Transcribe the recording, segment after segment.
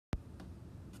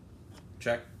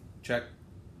Check, check.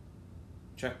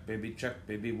 Check, baby, check,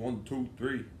 baby. 1, 2,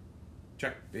 3.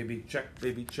 Check, baby, check,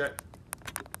 baby, check.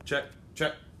 Check,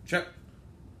 check, check.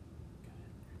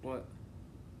 What?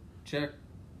 Check.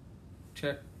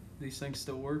 Check. These things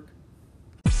still work?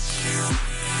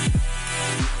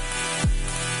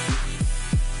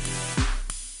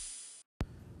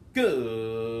 Good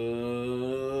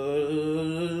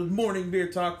morning,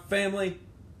 Beer Talk family.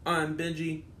 I'm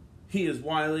Benji. He is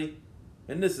Wiley.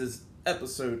 And this is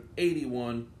episode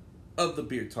 81 of the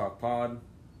Beer Talk Pod.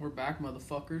 We're back,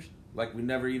 motherfuckers. Like we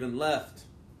never even left.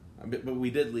 But we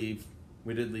did leave.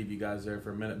 We did leave you guys there for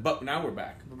a minute. But now we're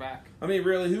back. We're back. I mean,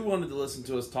 really, who wanted to listen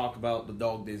to us talk about the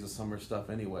dog days of summer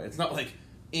stuff anyway? It's not like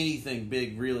anything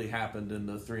big really happened in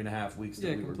the 3.5 weeks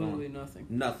that we were gone. Completely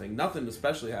nothing. Nothing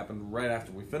especially happened right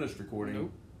after we finished recording.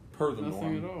 Nope. Per the Nothing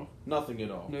norm. at all. Nothing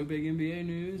at all. No big NBA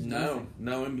news? No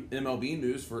MLB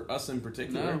news for us in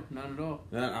particular. No, not at all.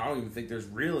 I don't even think there's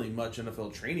really much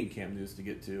NFL training camp news to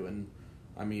get to. And,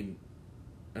 I mean,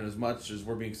 and as much as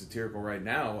we're being satirical right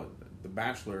now, The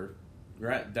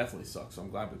Bachelorette definitely sucks, so I'm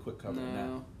glad we quit covering that.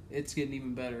 No, it's getting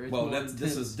even better. It's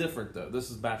This is different, though. This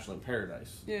is Bachelor in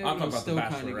Paradise. Yeah, I'm talking about still the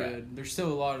kind of Bachelorette. good. There's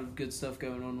still a lot of good stuff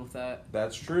going on with that.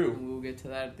 That's true. And we'll get to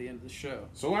that at the end of the show.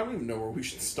 So I don't even know where we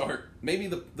should start. Maybe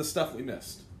the stuff we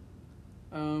missed.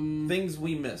 Things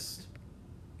we missed.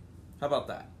 How about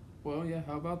that? Well, yeah,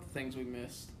 how about the things we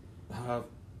missed?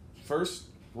 First,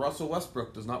 Russell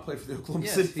Westbrook does not play for the Oklahoma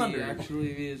Yes, City Thunder he anymore.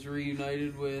 actually is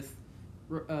reunited with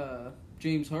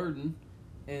James Harden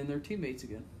and their teammates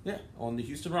again. Yeah, on the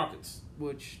Houston Rockets.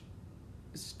 Which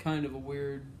is kind of a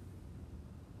weird...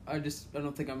 I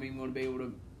don't think I'm even going to be able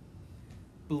to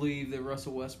believe that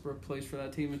Russell Westbrook plays for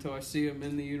that team until I see him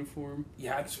in the uniform.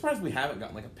 Yeah, I'm surprised we haven't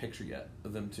gotten like a picture yet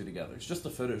of them two together. It's just the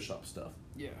Photoshop stuff.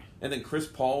 Yeah. And then Chris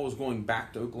Paul was going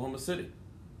back to Oklahoma City.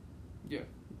 Yeah,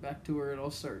 back to where it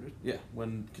all started. Yeah,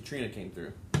 when Katrina came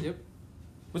through. Yep.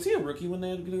 Was he a rookie when they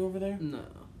had to go over there? No,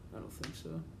 I don't think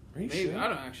so. Are you Maybe, sure? I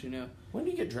don't actually know. When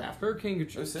did he get drafted? Hurricane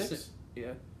Katrina. 06?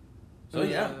 Yeah. So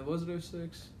yeah. Was it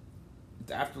 06?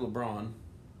 After LeBron.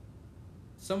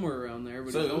 Somewhere around there,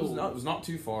 but So it it was not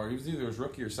too far. He was either his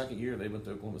rookie or second year they went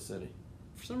to Oklahoma City.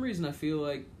 For some reason, I feel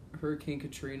like Hurricane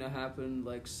Katrina happened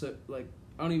I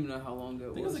don't even know how long ago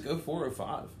it was. I think it was like 04,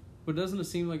 05. But doesn't it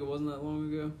seem like it wasn't that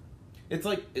long ago? It's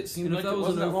like, it seemed And like if it that was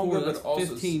wasn't in that long 04, ago, but that's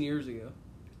also... 15 years ago.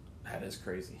 That is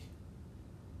crazy.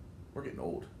 We're getting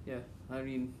old. Yeah, I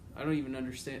mean, I don't even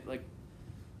understand,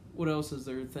 what else is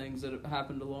there things that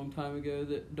happened a long time ago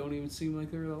that don't even seem like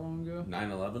they were that long ago?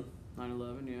 9/11.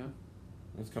 9/11, yeah.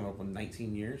 It's coming up on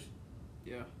 19 years.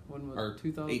 Yeah. When was Or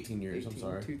 2000? 18 years, I'm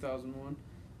sorry.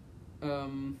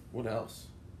 2001. What else?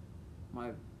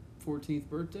 My 14th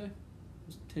birthday? It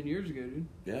was 10 years ago, dude.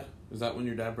 Yeah. Was that when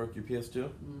your dad broke your PS2?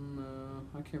 No,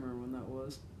 I can't remember when that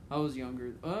was. I was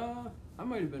younger. I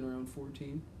might have been around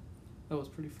 14. That was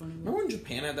pretty funny. Remember when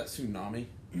Japan had that tsunami?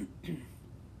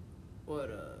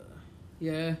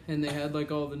 Yeah, and they had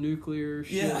all the nuclear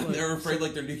shit. Yeah, they were afraid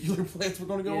their nuclear plants were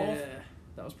going to go off. Yeah,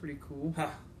 that was pretty cool.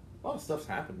 A lot of stuff's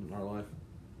happened in our life.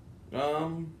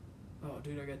 Oh,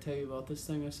 dude, I gotta tell you about this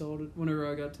thing I saw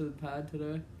whenever I got to the pad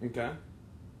today. Okay.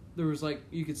 There was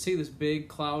you could see this big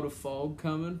cloud of fog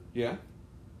coming. Yeah.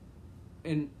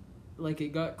 And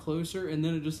it got closer, and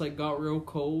then it just got real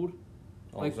cold.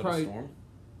 Was that a storm?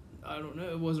 I don't know.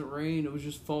 It wasn't rain. It was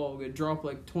just fog. It dropped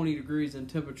 20 degrees in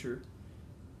temperature.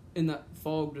 And that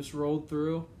fog just rolled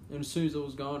through. And as soon as it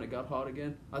was gone, it got hot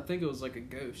again. I think it was like a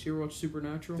ghost. You ever watch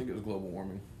Supernatural? I think it was global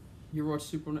warming. You ever watch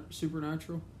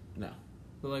Supernatural? No.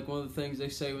 But one of the things they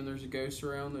say when there's a ghost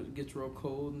around that it gets real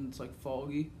cold and it's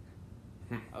foggy.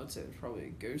 I would say there's probably a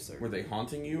ghost there. Were they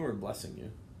haunting you or blessing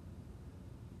you?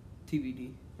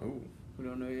 TBD. Oh. We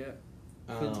don't know yet.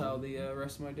 Depends how the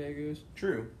rest of my day goes.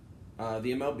 True.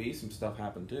 The MLB, some stuff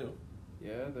happened too.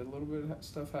 Yeah, a little bit of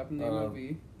stuff happened in the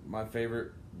MLB. My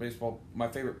favorite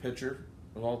pitcher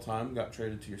of all time got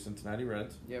traded to your Cincinnati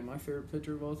Reds. Yeah, my favorite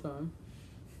pitcher of all time.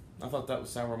 I thought that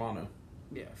was Sal Romano.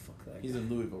 Yeah, fuck that. He's in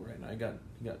Louisville right now. He got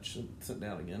sent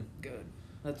down again. Good.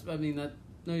 No,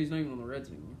 he's not even on the Reds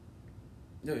anymore.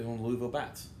 Yeah, he's on the Louisville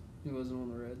Bats. He wasn't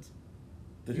on the Reds.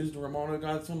 Then who's the Romano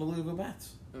guy that's on the Louisville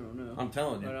Bats? I don't know. I'm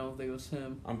telling you. I don't think it was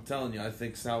him. I'm telling you, I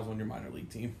think Sal's on your minor league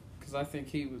team. Because I think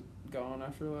he was gone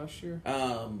after last year.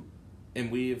 And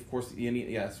we, of course, so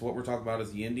what we're talking about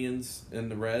is the Indians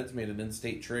and the Reds made an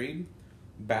in-state trade.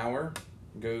 Bauer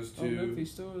goes to... Oh, no, he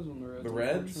still is on the Reds. The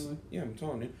Reds? Yeah, I'm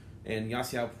telling you. And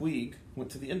Yasiel Puig went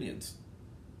to the Indians.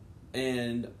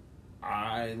 And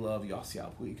I love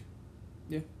Yasiel Puig.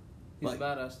 Yeah. He's a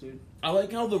badass dude. I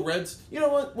like how the Reds... You know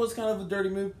what was kind of a dirty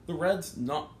move? The Reds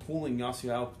not pulling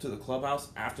Yasiel to the clubhouse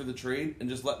after the trade and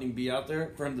just letting him be out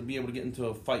there for him to be able to get into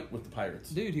a fight with the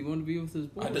Pirates. Dude, he wanted to be with his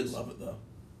boys. I did love it, though.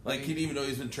 Like, he didn't even know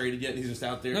he's been traded yet. He's just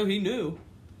out there. No, he knew.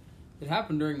 It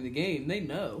happened during the game. They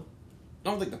know. I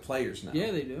don't think the players know.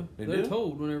 Yeah, they do. They're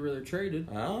told whenever they're traded.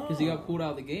 Because he got pulled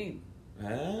out of the game.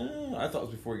 I thought it was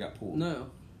before he got pulled. No,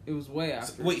 it was way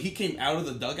after. So, wait, he came out of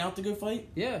the dugout to go fight?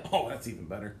 Yeah. Oh, that's even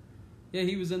better. Yeah,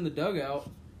 he was in the dugout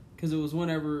because it was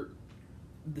whenever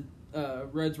the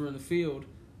Reds were in the field,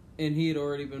 and he had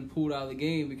already been pulled out of the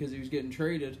game because he was getting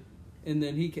traded, and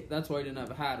then that's why he didn't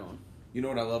have a hat on. You know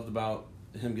what I loved about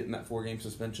him getting that 4-game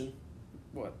suspension?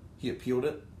 What? He appealed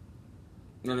it.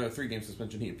 No, 3-game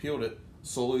suspension. He appealed it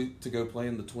solely to go play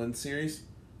in the Twins series,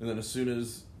 and then as soon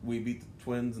as we beat the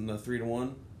Twins in the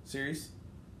 3-1 series,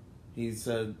 he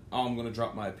said, "Oh, I'm going to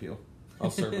drop my appeal. I'll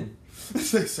serve him." They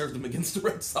served him against the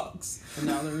Red Sox. And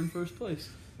now they're in first place.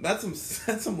 That's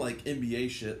some like NBA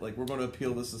shit. Like, we're going to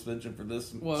appeal the suspension for this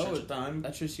such a time.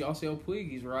 That's just Yasiel Puig.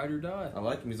 He's ride or die. I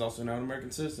like him. He's also now an American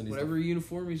citizen. Whatever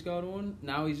uniform he's got on,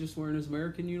 now he's just wearing his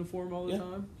American uniform all the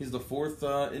time. He's the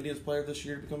 4th Indians player this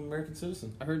year to become an American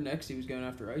citizen. I heard next he was going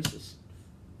after ISIS.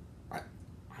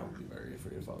 I would be very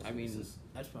afraid if I was ISIS.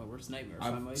 That's my worst nightmare.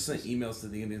 I've sent emails to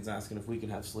the Indians asking if we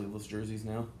can have sleeveless jerseys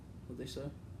now. What'd they say?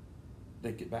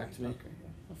 They'd get back to me. Okay, yeah,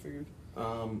 I figured.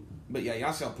 But yeah,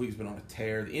 Yasiel Puig's been on a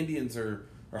tear. The Indians are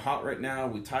hot right now.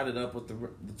 We tied it up with the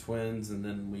Twins, and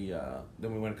then we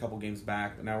went a couple games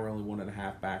back, but now we're only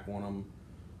 1.5 back on them.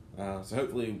 So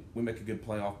hopefully we make a good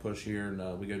playoff push here,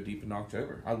 and we go deep in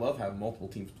October. I love having multiple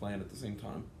teams playing at the same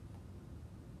time.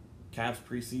 Cavs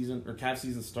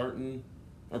season starting,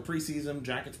 or preseason,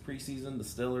 Jackets preseason, the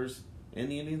Steelers,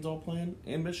 and the Indians all playing,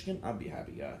 and Michigan. I'd be a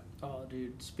happy guy. Oh,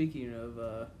 dude, speaking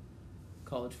of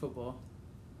college football,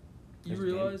 you There's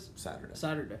realize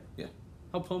Saturday. Yeah.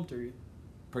 How pumped are you?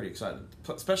 Pretty excited,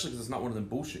 especially because it's not one of them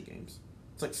bullshit games.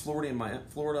 It's like Florida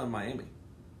and Miami.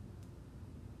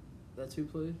 That's who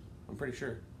plays? I'm pretty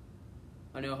sure.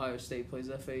 I know Ohio State plays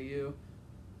FAU.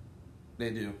 They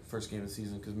do, first game of the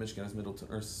season, because Michigan has Michigan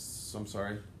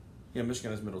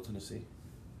has Middle Tennessee.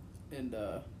 And,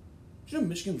 did you know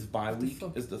Michigan's bye week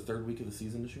is the 3rd week of the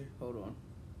season this year? Hold on.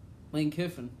 Lane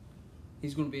Kiffin,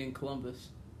 he's going to be in Columbus.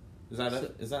 Is that FAU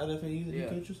that he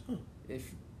coaches? Huh.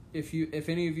 If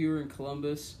any of you are in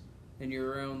Columbus and you're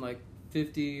around like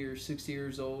 50 or 60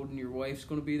 years old and your wife's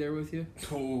going to be there with you,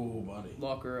 oh, buddy,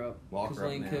 lock her up. Because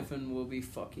Lane Kiffin will be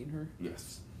fucking her.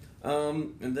 Yes.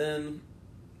 And then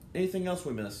anything else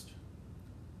we missed?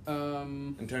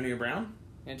 Antonio Brown.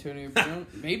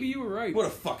 Maybe you were right. What a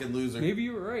fucking loser. Maybe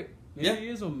you were right. Maybe he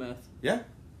is on meth. Yeah.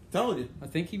 Telling you. I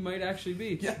think he might actually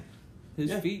be. Yeah.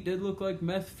 His feet did look like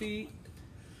meth feet.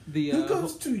 Who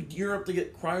goes to Europe to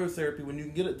get cryotherapy when you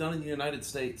can get it done in the United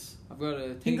States? I've got to.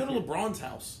 You can go to LeBron's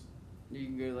house. You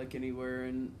can go like anywhere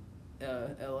in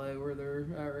LA where they're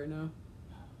at right now,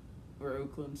 or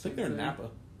Oakland. I think they're in Napa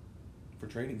for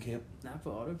training camp. Napa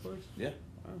Auto Parts. Yeah.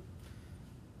 Wow.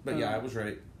 But yeah, I was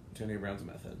right. Antonio Brown's a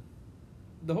meth head.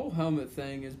 The whole helmet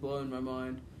thing is blowing my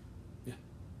mind. Yeah.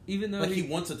 Even though he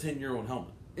wants a 10-year-old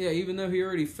helmet. Yeah, even though he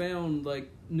already found like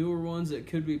newer ones that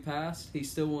could be passed, he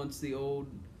still wants the old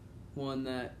one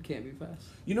that can't be passed.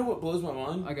 You know what blows my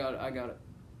mind? I got it.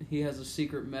 He has a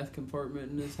secret meth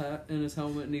compartment in his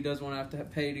helmet, and he doesn't want to have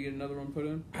to pay to get another one put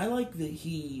in. I like that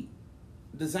he.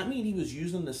 Does that mean he was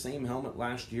using the same helmet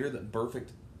last year that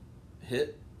Perfect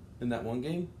hit in that one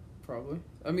game? Probably.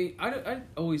 I mean, I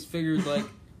always figured like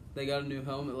they got a new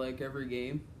helmet like every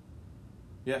game.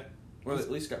 Yeah. Or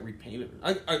at least got repainted.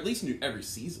 I at least knew every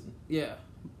season. Yeah.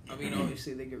 I mean,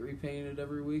 obviously they get repainted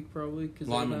every week probably. Cause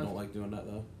linemen don't like doing that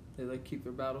though. They like keep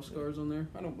their battle scars on there.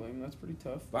 I don't blame them. That's pretty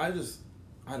tough. But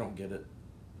I don't get it.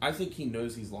 I think he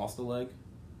knows he's lost a leg,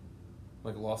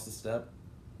 like lost a step,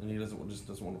 and he doesn't want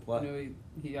to play. You know,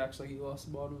 he lost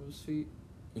the bottom of his feet.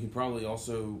 He probably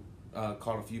also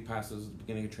caught a few passes at the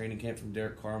beginning of training camp from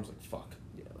Derek Carr. I was like, fuck.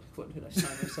 Yeah, what did I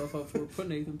sign myself up for? Put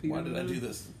Nathan Peterman. Why did I do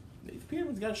this? Nathan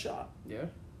Peterman's got a shot. Yeah,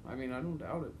 I mean, I don't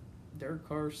doubt it. Derek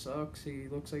Carr sucks. He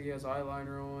looks like he has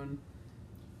eyeliner on.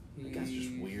 That guy's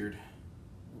just weird.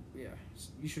 Yeah,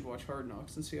 you should watch Hard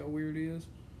Knocks and see how weird he is.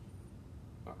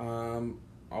 I'll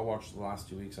watch the last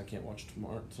 2 weeks. I can't watch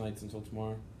tonight's until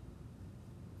tomorrow.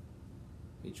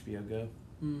 HBO Go.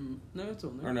 No, it's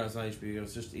on there. Or no, it's not HBO Go.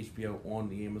 It's just HBO on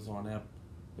the Amazon app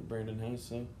that Brandon has.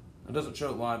 So it doesn't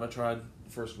show it live. I tried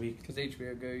the first week. Because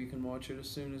HBO Go, you can watch it as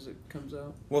soon as it comes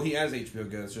out. Well, he has HBO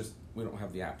Go. It's just we don't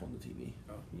have the app on the TV.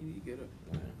 Oh, you need to get it.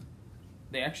 Yeah.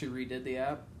 They actually redid the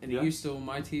app, and it used to on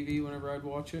my TV. Whenever I'd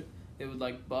watch it, it would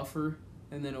like buffer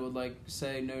and then it would like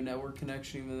say no network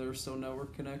connection, even though there was still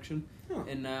network connection. Huh.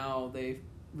 And now they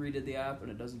redid the app,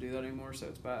 and it doesn't do that anymore, so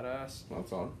it's badass. Well,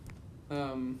 that's odd.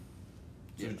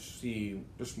 So see,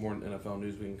 just more NFL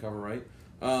news we can cover, right?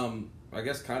 I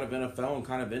guess kind of NFL and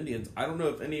kind of Indians. I don't know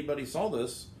if anybody saw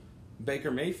this.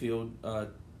 Baker Mayfield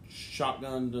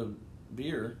shotgunned a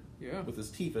beer with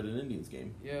his teeth at an Indians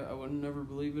game. Yeah, I would never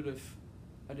believe it if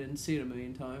I didn't see it a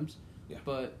million times. Yeah.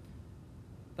 But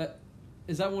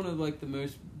is that one of like the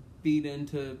most beat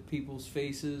into people's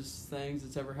faces things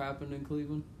that's ever happened in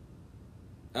Cleveland?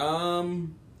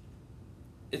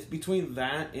 It's between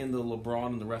that and the LeBron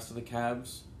and the rest of the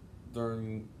Cavs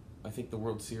during, I think, the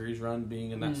World Series run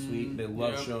being in that suite. They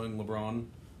love showing LeBron,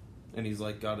 and he's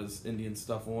like got his Indian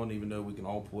stuff on, even though we can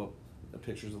all pull up the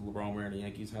pictures of LeBron wearing a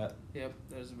Yankees hat. Yep,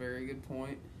 that's a very good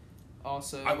point.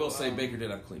 Also, I will say Baker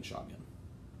did have a clean shotgun.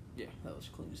 Yeah, that was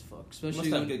clean as fuck. Especially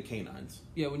must have good canines.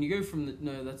 Yeah, when you go from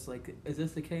that's like, is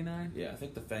this the canine? Yeah, I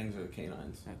think the fangs are the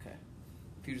canines. Okay.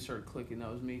 If you just started clicking,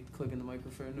 that was me clicking the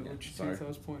microphone. Yeah, Which tooth I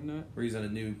was pointing at. We're using a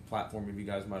new platform, if you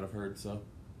guys might have heard. So.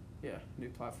 Yeah, new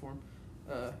platform,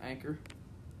 Anchor.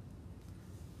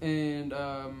 And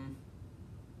do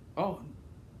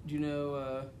you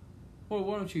know? Well,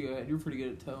 why don't you go ahead? You're pretty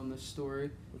good at telling this story.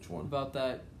 Which one? About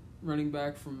that running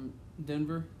back from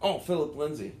Denver. Oh, Philip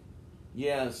Lindsay.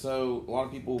 Yeah, so a lot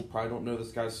of people probably don't know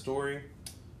this guy's story.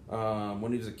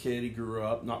 When he was a kid, he grew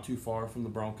up not too far from the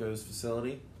Broncos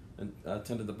facility and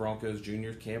attended the Broncos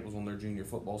junior camp, was on their junior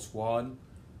football squad.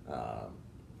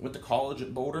 Went to college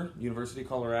at Boulder, University of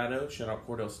Colorado. Shout out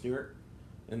Cordell Stewart.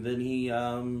 And then he,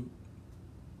 when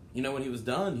he was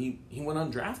done, he went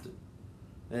undrafted.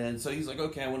 And so he's like,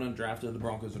 okay, I went undrafted. The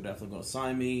Broncos are definitely going to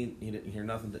sign me. He didn't hear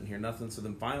nothing. So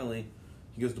then finally,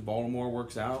 he goes to Baltimore,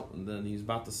 works out, and then he's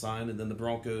about to sign. And then the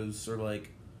Broncos are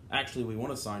like, actually, we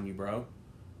want to sign you, bro.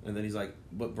 And then he's like,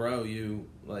 but bro, you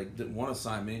didn't want to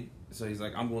sign me. So he's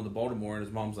like, I'm going to Baltimore. And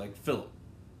his mom's like, Philip,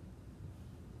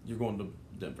 you're going to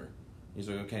Denver. He's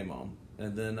like, okay, Mom.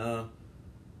 And then,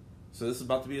 so this is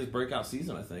about to be his breakout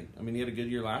season, I think. I mean, he had a good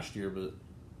year last year, but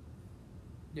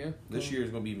this year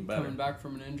is going to be even better. Coming back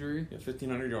from an injury. Yeah,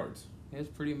 1,500 yards. Yeah, it's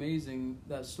pretty amazing,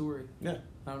 that story. Yeah.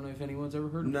 I don't know if anyone's ever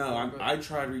heard of it. No, I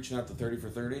tried reaching out to 30 for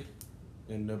 30,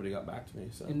 and nobody got back to me.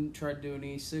 So. And tried doing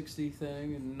E60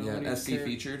 thing, and no one even SC cared.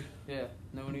 Featured. Yeah,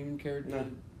 no one even cared to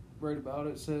write about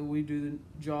it. So we do the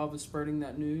job of spreading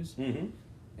that news. Mm-hmm.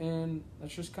 And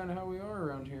that's just kind of how we are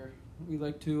around here. We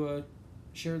like to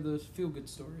share the feel-good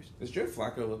stories. Is Joe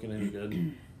Flacco looking any good?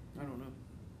 I don't know.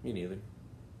 Me neither.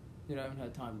 I haven't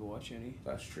had time to watch any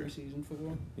preseason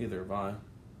football. Neither have I.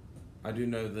 I do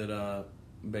know that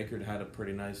Baker had a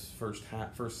pretty nice first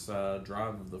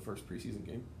drive of the first preseason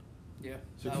game. Yeah.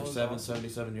 6 for 7, awesome.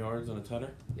 77 yards and a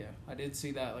tutter. Yeah, I did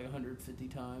see that 150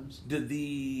 times. Did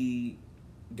the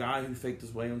guy who faked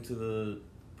his way into the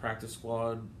practice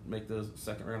squad make the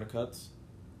second round of cuts?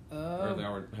 Or have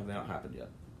they not happened yet?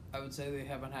 I would say they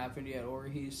haven't happened yet, or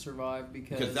he's survived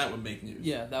because that would make news.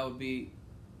 Yeah, that would be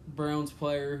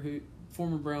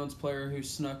former Browns player who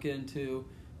snuck into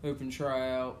open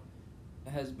tryout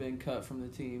has been cut from the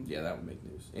team. Yeah, that would make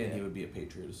news, and he would be a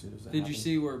Patriot as soon as that. Did you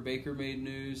see where Baker made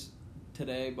news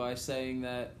today by saying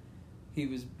that he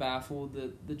was baffled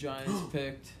that the Giants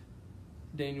picked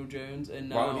Daniel Jones, and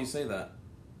now, why would he say that?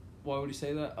 Why would he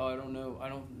say that? Oh, I don't know.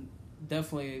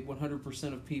 Definitely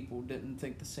 100% of people didn't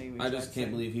think the same exact I just can't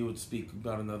believe he would speak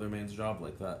about another man's job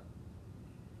like that.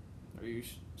 Are you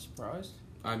surprised?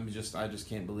 I just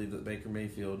can't believe that Baker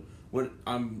Mayfield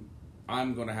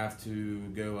I'm going to have to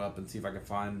go up and see if I can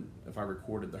find, if I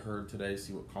recorded the herd today,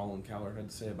 see what Colin Cowherd had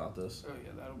to say about this. Oh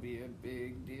yeah, that'll be a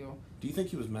big deal. Do you think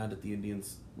he was mad that the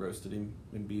Indians roasted him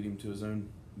and beat him to his own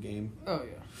game? Oh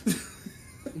yeah.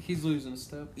 He's losing a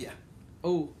step. Yeah.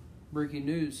 Oh, breaking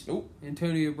news. Oh.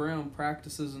 Antonio Brown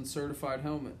practices in certified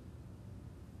helmet.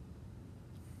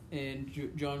 And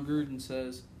John Gruden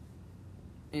says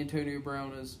Antonio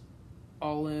Brown is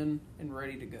all in and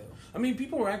ready to go. I mean,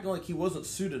 people were acting like he wasn't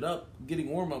suited up, getting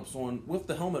warm-ups on, with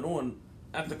the helmet on,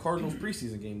 at the Cardinals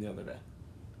preseason game the other day.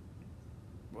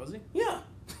 Was he? Yeah.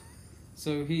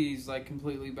 So he's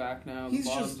completely back now. The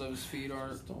bottoms of his feet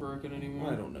aren't broken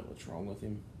anymore. I don't know what's wrong with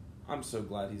him. I'm so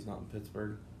glad he's not in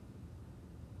Pittsburgh.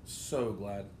 So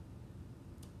glad.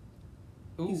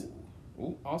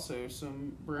 Ooh. Also,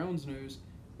 some Browns news.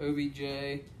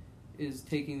 OBJ is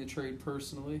taking the trade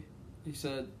personally. He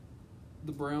said,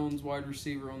 the Browns wide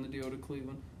receiver on the deal to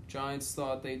Cleveland. Giants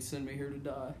thought they'd send me here to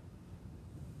die.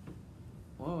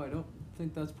 Well, I don't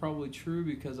think that's probably true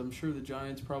because I'm sure the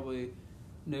Giants probably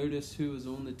noticed who was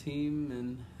on the team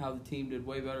and how the team did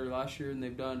way better last year than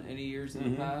they've done any years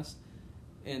in the past.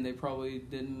 And they probably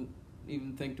didn't,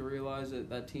 even think to realize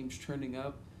that team's trending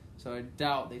up. So I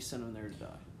doubt they sent him there to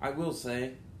die. I will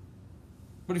say,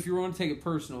 but if you want to take it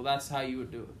personal, that's how you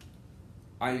would do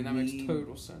it. That makes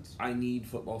total sense. I need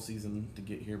football season to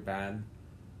get here bad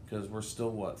because we're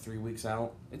still, 3 weeks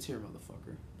out? It's here,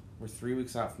 motherfucker. We're 3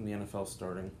 weeks out from the NFL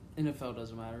starting. NFL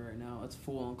doesn't matter right now. It's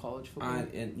full-on college football.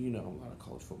 And you know I'm not a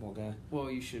college football guy. Well,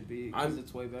 you should be because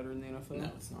it's way better than the NFL.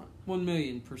 No, it's not.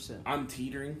 1,000,000%. I'm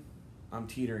teetering. I'm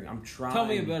trying.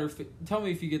 Tell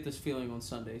me if you get this feeling on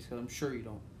Sundays because I'm sure you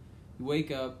don't. You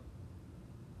wake up,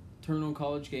 turn on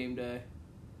College Game Day,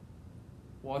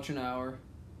 watch an hour,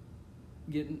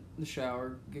 get in the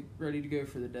shower, get ready to go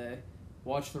for the day,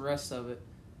 watch the rest of it,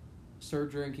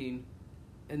 start drinking,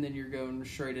 and then you're going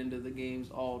straight into the games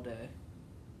all day.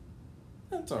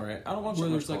 That's all right. I don't watch so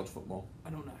much college football. I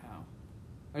don't know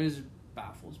how. It just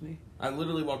baffles me. I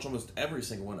literally watch almost every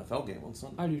single NFL game on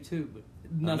Sunday. I do too, but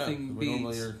nothing beats. We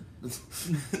normally are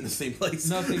in the same place.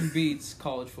 Nothing beats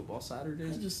college football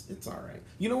Saturdays. It's all right.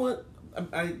 You know what?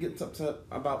 I get upset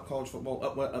about college football.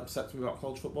 What upsets me about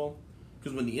college football?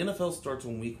 Because when the NFL starts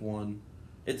on week 1,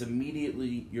 it's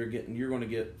immediately you're going to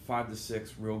get 5 to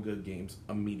 6 real good games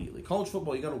immediately. College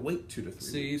football, you got to wait 2 to 3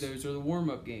 See, weeks. those are the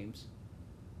warm-up games.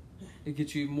 It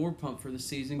gets you even more pumped for the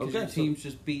season because your team's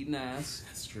just beating ass.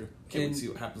 That's true. Can't wait to see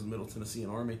what happens in Middle Tennessee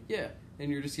and Army. Yeah,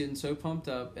 and you're just getting so pumped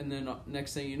up, and then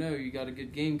next thing you know, you got a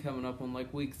good game coming up on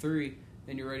like week 3,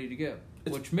 and you're ready to go.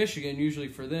 Which Michigan, usually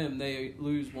for them, they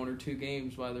lose 1 or 2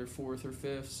 games by their 4th or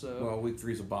 5th. So week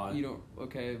 3's a bye. You don't.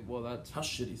 Okay, well that's how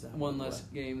shitty is that? One less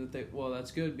game that they. Well,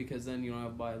 that's good because then you don't have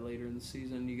a bye later in the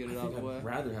season. You get it out of the way. I'd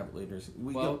rather have it later.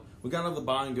 We got to have the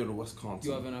bye and go to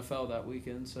Wisconsin. You have NFL that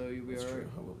weekend, so you'll be all right.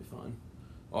 True. I will be fine.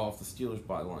 Oh, if the Steelers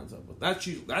bye lines up with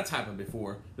that's happened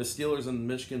before. The Steelers and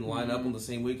Michigan line up on the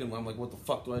same weekend. I'm like, what the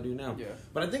fuck do I do now? Yeah.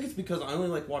 But I think it's because I only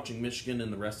like watching Michigan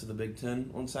and the rest of the Big Ten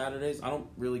on Saturdays. I don't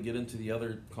really get into the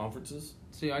other conferences.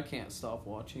 See, I can't stop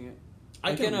watching it.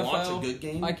 I can watch a good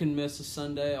game. I can miss a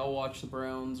Sunday. I'll watch the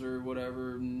Browns or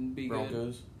whatever and be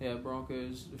Broncos. Good. Yeah,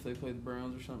 Broncos if they play the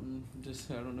Browns or something.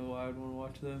 Just I don't know why I'd want to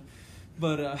watch them,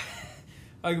 but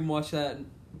I can watch that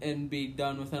and be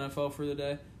done with NFL for the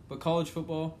day. But college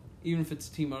football, even if it's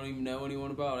a team I don't even know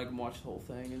anyone about, I can watch the whole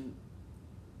thing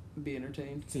and be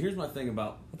entertained. So here's my thing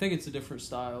about I think it's a different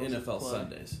style. NFL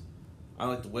Sundays. I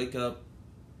like to wake up.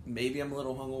 Maybe I'm a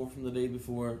little hungover from the day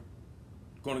before.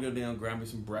 Going to go down, grab me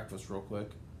some breakfast real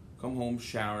quick. Come home,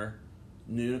 shower.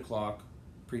 Noon o'clock,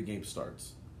 pregame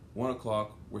starts. 1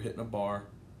 o'clock, we're hitting a bar.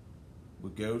 We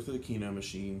go to the Keno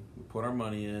machine. We put our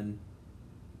money in.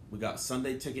 We got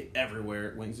Sunday ticket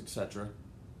everywhere at Wings, etc.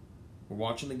 We're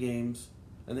watching the games.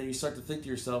 And then you start to think to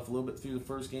yourself a little bit through the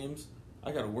first games,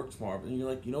 I got to work tomorrow. But then you're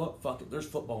like, you know what? Fuck it. There's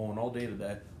football on all day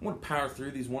today. I'm going to power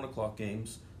through these 1 o'clock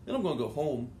games. Then I'm going to go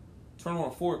home, turn on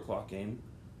a 4 o'clock game,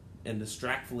 and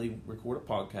distractfully record a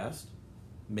podcast.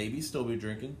 Maybe still be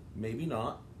drinking. Maybe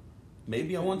not.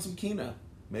 Maybe I won some Keno.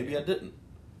 Maybe I didn't.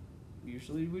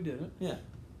 Usually we didn't. Yeah.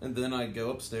 And then I go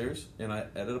upstairs and I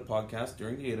edit a podcast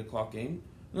during the 8 o'clock game.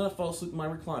 And then I fall asleep in my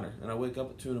recliner. And I wake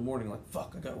up at 2 in the morning like,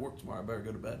 fuck, I got to work tomorrow. I better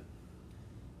go to bed.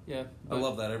 Yeah. I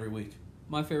love that every week.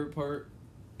 My favorite part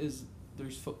is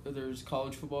there's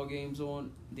college football games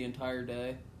on the entire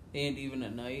day and even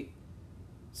at night.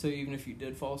 So even if you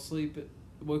did fall asleep,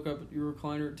 woke up at your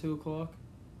recliner at 2 o'clock,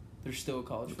 there's still a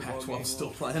college football game. Pac-12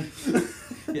 still playing.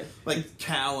 Yeah. Like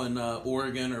Cal and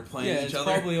Oregon are playing each other.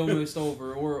 Yeah, it's probably almost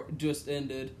over or just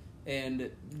ended. And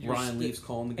Ryan Leaf's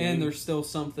calling the game. And there's still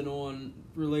something on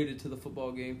related to the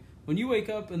football game. When you wake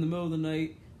up in the middle of the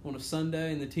night on a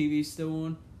Sunday and the TV's still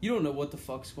on, you don't know what the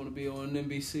fuck's going to be on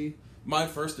NBC. My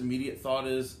first immediate thought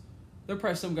is, there's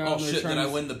probably some guy oh on there shit, trying did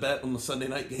I win the bet on the Sunday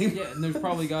night game? Yeah, and there's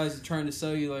probably guys that trying to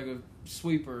sell you like a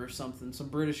sweeper or something, some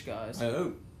British guys. I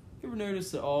hope. You ever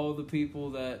notice that all the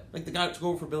people that... Like the guy that took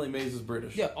over for Billy Mays is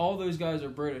British. Yeah, all those guys are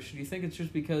British. Do you think it's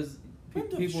just because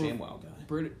people... ShamWow guy.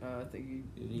 I think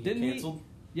he... Didn't he get canceled?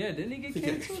 Yeah, didn't he get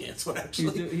canceled? He got canceled,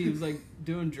 actually. He was like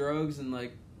doing drugs and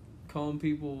like calling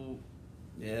people...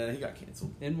 Yeah, he got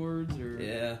canceled. N-words or...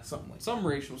 Yeah, something like some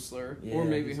racial slur. Yeah, or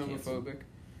maybe homophobic. Canceled.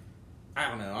 I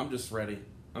don't know. I'm just ready.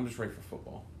 I'm just ready for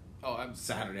football. Oh, I'm...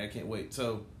 Saturday. I can't wait.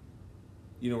 So,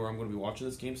 you know where I'm going to be watching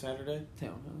this game Saturday?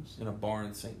 Townhouse. In a bar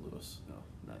in St. Louis. Oh,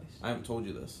 nice. I haven't told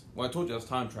you this. Well, I told you I was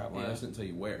time traveling. Yeah. I just didn't tell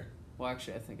you where. Well,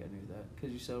 actually, I think I knew that.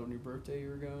 Because you said on your birthday you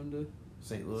were going to...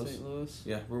 St. Louis? St. Louis?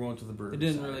 Yeah, we're going to the brewery. It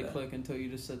didn't really click until you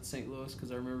just said St. Louis,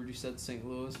 because I remembered you said St.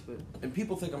 Louis, but... And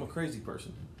people think I'm a crazy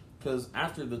person. Because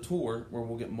after the tour, where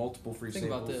we'll get multiple free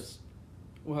samples... Think about this.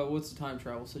 Well, what's the time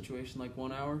travel situation? Like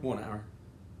 1 hour? 1 hour.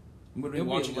 I'm going to be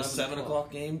watching a 7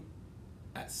 o'clock game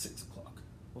at 6 o'clock.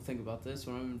 Well, think about this.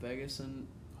 When I'm in Vegas in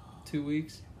 2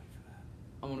 weeks.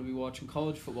 I'm going to be watching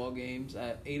college football games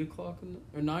at 8 o'clock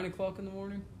or 9 o'clock in the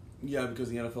morning. Yeah, because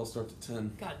the NFL starts at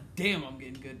 10. God damn, I'm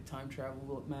getting good at time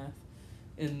travel math.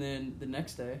 And then the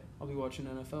next day, I'll be watching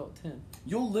NFL at 10.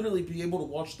 You'll literally be able to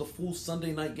watch the full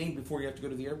Sunday night game before you have to go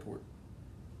to the airport.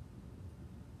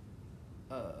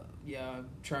 Yeah, I'm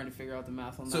trying to figure out the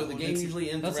math on that. So the game usually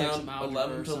ends around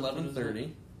 11 to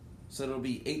 11:30. So it'll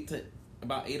be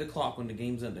about 8 o'clock when the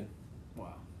game's ending.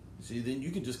 Wow. So then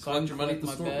you can just collect your money at the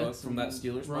store from that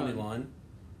Steelers money run. line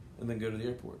and then go to the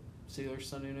airport. Steelers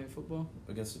Sunday Night Football?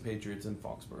 Against the Patriots in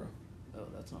Foxborough. Oh,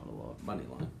 that's not a lock. Money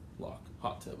line. Lock.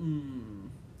 Hot tip.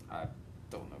 I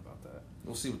don't know about that.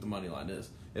 We'll see what the money line is.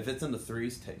 If it's in the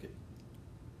threes, take it.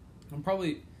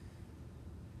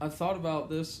 I've thought about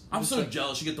this. I'm so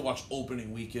jealous you get to watch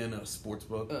opening weekend at a sports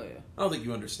book. Oh, yeah. I don't think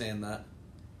you understand that.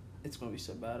 It's going to be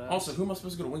so badass. Also, who am I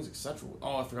supposed to go to Wings Etc. with?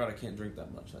 Oh, I forgot I can't drink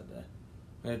that much that day.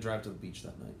 I had to drive to the beach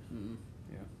that night.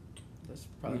 Yeah. That's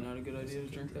probably not a good idea to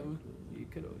drink that much. You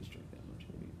could always drink that much.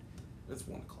 I mean, it's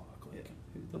 1 o'clock. Yeah.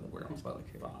 They'll wear off by like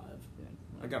 5. Yeah.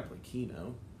 I got to play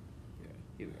Keno. Yeah.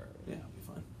 You'll be alright. Yeah, I'll be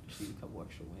fine. Just eat a couple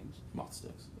extra wings. Mott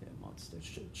sticks. Yeah, mod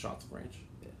sticks. Shots of ranch.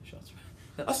 Yeah, shots of ranch.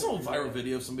 I saw a viral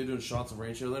video of somebody doing shots of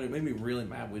ranch the other day. It made me really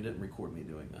mad we didn't record me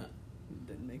doing that.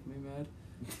 Didn't make me mad.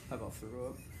 How about throw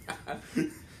up?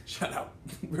 Shout out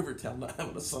Rivertown not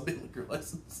having a Sunday liquor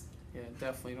license. Yeah,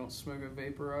 definitely don't smoke a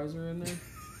vaporizer in there.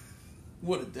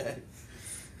 What a day.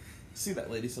 See that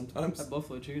lady sometimes. That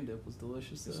buffalo chicken dip was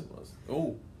delicious, though. Yes, it was.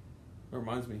 Oh, that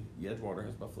reminds me. Edgewater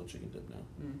has buffalo chicken dip now.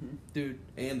 Dude.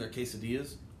 And their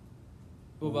quesadillas.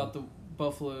 What about the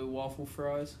buffalo waffle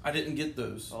fries? I didn't get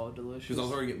those. Oh, delicious. Because I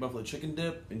was already getting buffalo chicken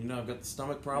dip, and you know I've got the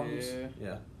stomach problems.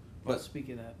 Yeah. But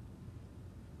speaking of that,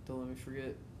 don't let me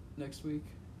forget, next week,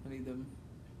 I need them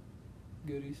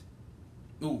goodies.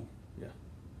 Ooh, yeah.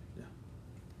 Yeah.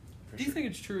 Do you think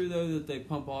it's true, though, that they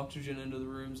pump oxygen into the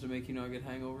rooms to make you not get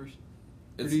hangovers?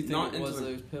 Or do you think it was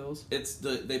those pills?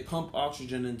 They pump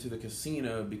oxygen into the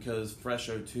casino because Fresh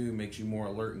O2 makes you more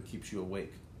alert and keeps you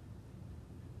awake.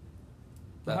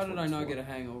 How did I not get a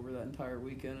hangover that entire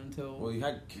weekend until... Well, you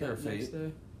had Carafate.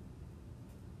 Day?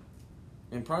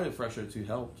 And probably the Fresh O2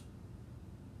 helped.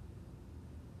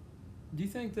 Do you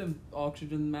think the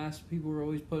oxygen masks people were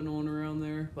always putting on around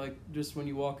there? Like, just when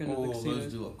you walk into the casino?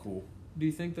 Those do look cool. Do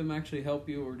you think them actually help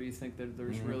you, or do you think that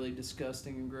they're really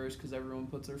disgusting and gross because everyone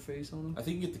puts their face on them? I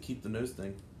think you get to keep the nose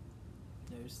thing.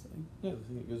 Nose thing? Yeah, the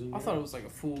thing that goes in. I thought it was like a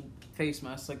full face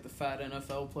mask like the fat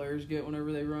NFL players get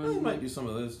whenever they run. Well, you might do some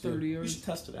of those too. 30 yards. You should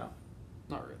test it out.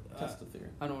 Not really. Test the theory.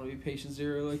 I don't want to be patient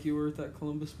zero like you were at that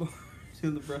Columbus bar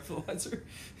doing the breathalyzer.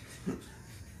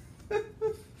 That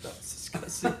was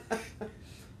disgusting.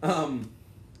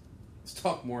 Let's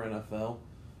talk more NFL.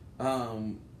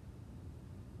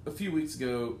 A few weeks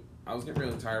ago, I was getting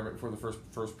really tired right before the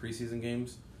first preseason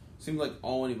games. Seemed like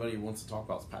all anybody wants to talk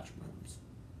about is Patrick Mahomes.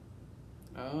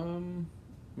 I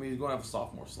mean, he's going to have a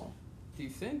sophomore slump. Do you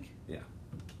think? Yeah.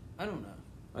 I don't know.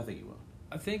 I think he will.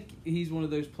 I think he's one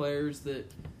of those players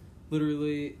that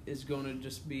literally is going to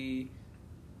just be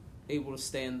able to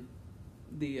stand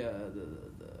the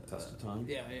test of time.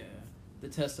 Yeah, the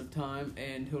test of time,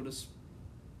 and he'll just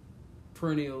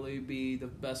perennially be the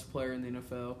best player in the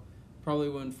NFL. Probably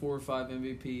win 4 or 5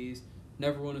 MVPs,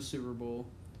 never win a Super Bowl,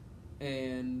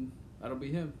 and that'll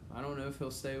be him. I don't know if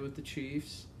he'll stay with the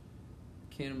Chiefs.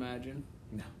 Can't imagine.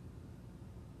 No.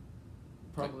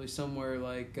 Probably somewhere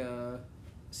like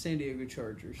San Diego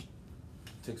Chargers.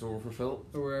 Takes over for Phillip?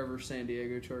 Or wherever San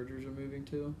Diego Chargers are moving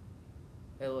to.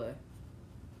 LA.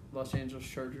 Los Angeles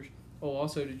Chargers. Oh,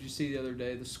 also, did you see the other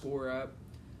day the Score app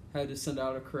had to send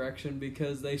out a correction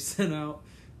because they sent out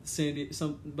something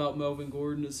about Melvin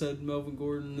Gordon. It said Melvin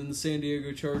Gordon and the San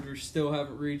Diego Chargers still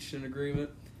haven't reached an agreement.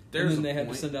 And then they had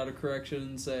to send out a correction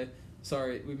and say,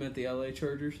 sorry, we meant the LA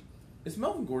Chargers. Is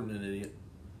Melvin Gordon an idiot?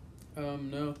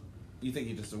 No. You think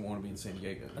he just doesn't want to be in San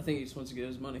Diego? I think he just wants to get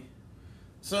his money.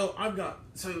 So I've got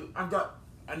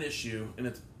an issue, and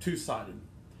it's two-sided.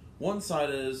 One side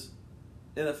is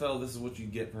NFL, this is what you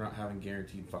get for not having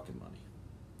guaranteed fucking money.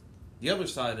 The other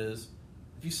side is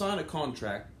if you sign a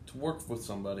contract to work with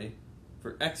somebody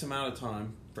for X amount of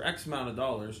time, for X amount of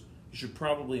dollars, you should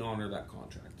probably honor that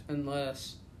contract.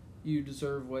 Unless you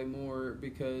deserve way more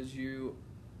because you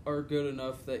are good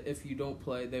enough that if you don't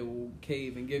play, they will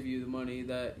cave and give you the money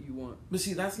that you want. But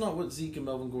see, that's not what Zeke and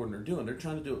Melvin Gordon are doing. They're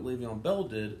trying to do what Le'Veon Bell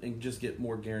did and just get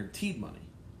more guaranteed money,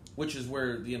 which is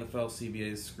where the NFL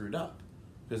CBA is screwed up.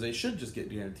 Because they should just get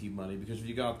guaranteed money, because if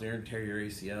you go out there and tear your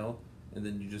ACL and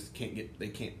then you just can't get,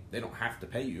 they don't have to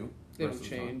pay you. It'll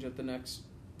change at the next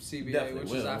CBA, Definitely which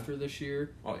will. is after this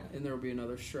year. Oh, yeah. And there will be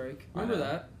another strike. Remember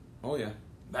that? Oh, yeah.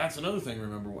 That's another thing.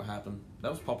 Remember what happened? That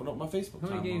was popping up on my Facebook. How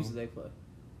many games did they play?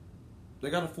 They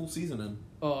got a full season in.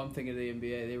 Oh, I'm thinking of the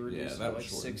NBA. They reduced to like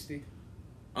 60.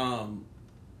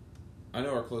 I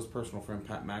know our close personal friend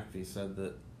Pat McAfee said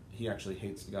that he actually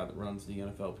hates the guy that runs the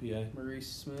NFLPA.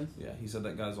 Maurice Smith? Yeah, he said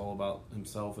that guy's all about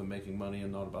himself and making money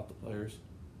and not about the players.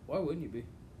 Why wouldn't you be? He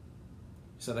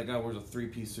said that guy wears a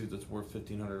 3-piece suit that's worth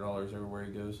 $1,500 everywhere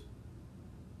he goes.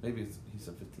 Maybe he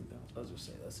said $15,000. I was going to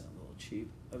say, that sounds a little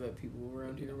cheap. I bet people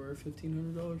around here wear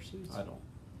 $1,500 suits. I don't.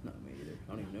 Not me either.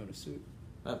 I don't even own a suit.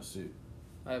 I have a suit.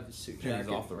 I have a suit Penny's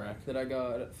jacket off the rack. that I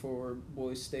got for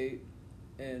Boise State,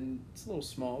 and it's a little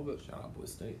small, but Shout out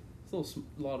Boise State. it's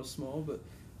a lot of small, but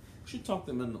We should talk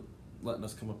them into letting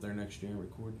us come up there next year and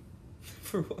record.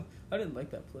 for what? I didn't like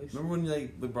that place. Remember when they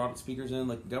brought speakers in?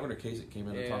 Like Governor Kasich came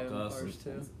in and talked to us. ours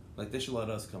And, too. like they should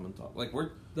let us come and talk. Like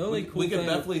The only we cool could thing-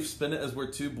 definitely spin it as we're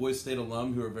two Boise State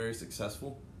alum who are very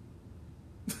successful.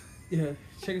 Yeah,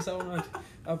 check us out on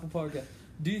Apple Podcast.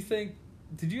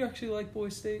 Did you actually like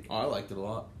Boise State? Oh, I liked it a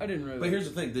lot. I didn't really. But here's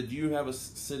the thing: did you have a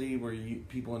city where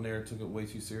people in there took it way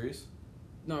too serious?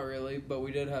 Not really, but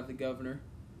we did have the governor.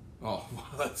 Oh, well,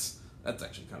 that's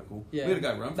actually kind of cool. Yeah, we had a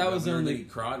guy run for that was governor, and only- then he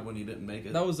cried when he didn't make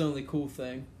it. That was the only cool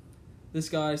thing. This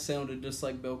guy sounded just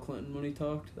like Bill Clinton when he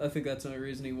talked. I think that's the only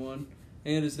reason he won.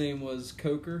 And his name was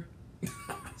Coker.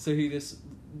 So he just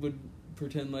would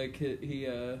pretend like he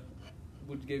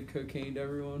would give cocaine to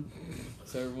everyone.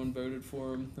 So everyone voted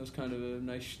for him. That was kind of a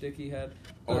nice shtick he had.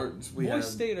 Boise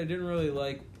State, I didn't really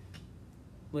like.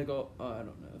 I don't know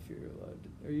if you're allowed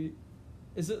to. Are you?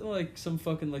 Is it like some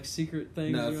fucking like secret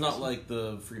thing? No, it's not like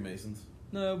the Freemasons.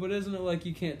 No, but isn't it like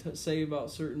you can't say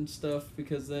about certain stuff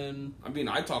because then... I mean,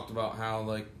 I talked about how,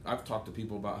 like, I've talked to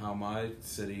people about how my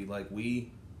city, like,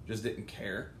 we just didn't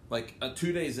care. Like,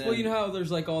 2 days in... Well, you know how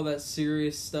there's, like, all that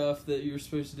serious stuff that you're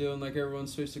supposed to do and, like,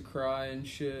 everyone's supposed to cry and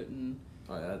shit and...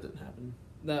 Oh, yeah, that didn't happen.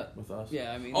 That... With us?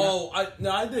 Yeah, I mean...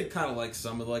 I did kind of like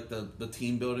some of, like, the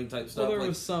team building type stuff. Well, there like,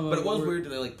 was some but of it was where- weird that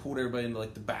they, like, pulled everybody into,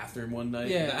 like, the bathroom one night.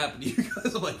 Yeah. That happened to you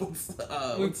guys. I'm like, what's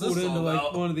we this pulled into, all like,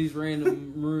 about? one of these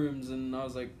random rooms and I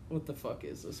was like, what the fuck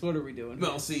is this? What are we doing here?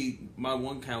 Well, see, my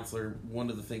one counselor, one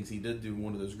of the things he did do in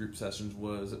one of those group sessions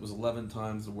was it was 11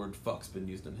 times the word fuck's been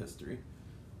used in history.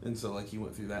 And so, like, he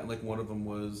went through that. And, like, one of them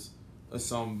was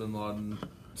Osama bin Laden,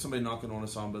 somebody knocking on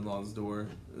Osama bin Laden's door.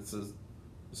 It says,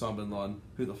 Osama bin Laden,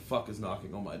 who the fuck is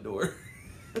knocking on my door?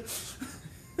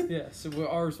 Yeah, so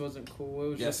ours wasn't cool. It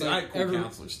was Yeah, just see, like I had cool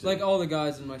counselors, too. like all the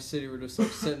guys in my city were just like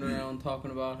sitting around talking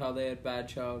about how they had bad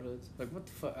childhoods. Like what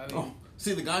the fuck? I mean,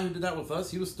 See, the guy who did that with us,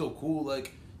 he was still cool.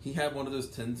 Like, he had one of those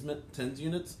tens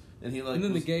units, and he, like... and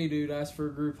then the gay dude asked for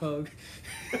a group hug.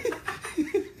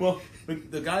 Well,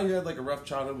 the guy who had, like, a rough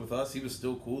childhood with us, he was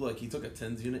still cool. Like, he took a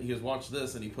tens unit, he goes, watch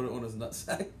this, and he put it on his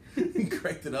nutsack and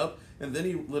cranked it up, and then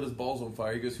he lit his balls on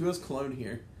fire. He goes, who has cologne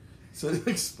here? So he,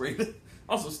 like, sprayed it.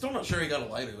 Also, still not sure he got a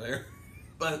lighter there.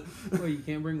 But... Well, you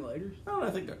can't bring lighters? I don't know, I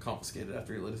think got confiscated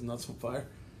after he lit his nuts on fire.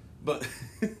 But...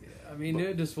 Yeah, I mean,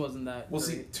 it just wasn't that Well,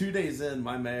 great. see, 2 days in,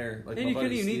 my mayor... like, And my you couldn't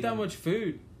buddy even eat that Steven- much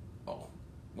food. Oh.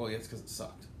 Well, yeah, it's because it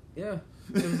sucked. Yeah.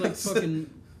 It was like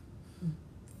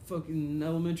fucking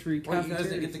elementary Why, you guys cafeteria.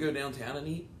 didn't get to go downtown and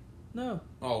eat? No.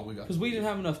 Oh, we got... Because we didn't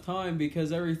have enough time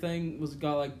because everything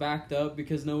got like backed up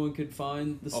because no one could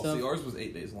find the stuff. see, ours was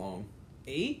 8 days long.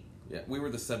 8? Yeah, we were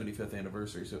the 75th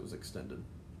anniversary, so it was extended.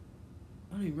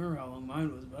 I don't even remember how long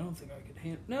mine was, but I don't think I could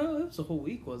handle... No, it was a whole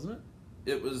week, wasn't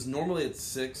it? It was normally at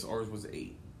 6, ours was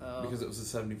 8. Because it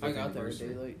was the 75th I got there a anniversary.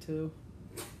 day late, too.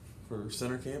 For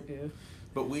center camp. Yeah.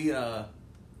 But we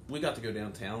got to go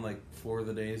downtown like 4 of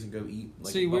the days and go eat.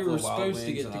 Like, See, we Buffalo were Wild supposed to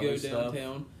Wings get and to go other stuff.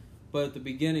 downtown, but at the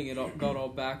beginning it got all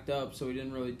backed up, so we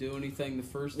didn't really do anything the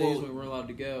first days Well, we weren't allowed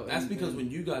to go. That's because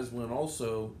when you guys went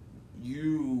also,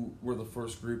 you were the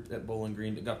first group at Bowling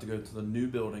Green that got to go to the new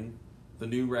building, the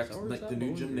new So where's like that the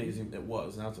new Bowling Green? gymnasium. It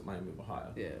was. Now it's at Miami of Ohio.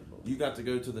 Yeah. You got to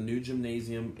go to the new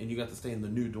gymnasium and you got to stay in the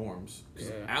new dorms. 'Cause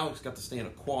Yeah. Alex got to stay in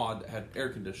a quad that had air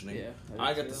conditioning. Yeah,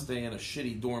 I got to stay in a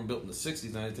shitty dorm built in the 60s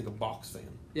and I had to take a box fan.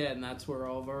 Yeah, and that's where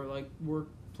all of our like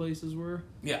workplaces were.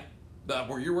 Yeah.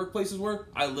 Where your workplaces were,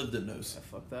 I lived in those. Yeah,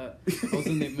 fuck that. I was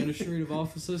in the administrative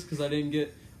offices because I didn't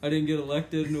get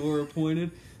elected nor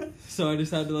appointed, so I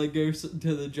just had to like go to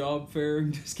the job fair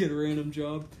and just get a random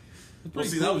job. Well,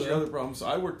 see, that was your other problem. So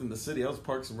I worked in the city. I was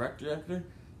Parks and Rec director,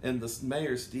 and the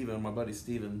mayor, Steven, my buddy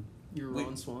Steven. You were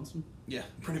Ron Swanson? Yeah,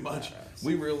 pretty much. Badass.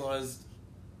 We realized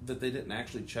that they didn't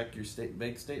actually check your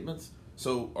bank statements.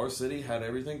 So our city had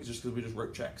everything just because we just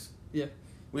wrote checks. Yeah.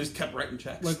 We just kept writing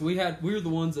checks. Like we were the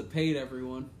ones that paid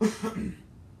everyone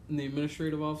in the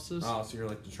administrative offices. Oh, so you're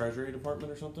like the treasury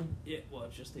department or something? Yeah, well,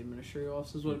 it's just the administrative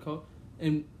offices, what it called.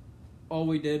 And all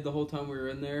we did the whole time we were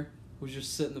in there was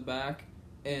just sit in the back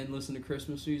and listen to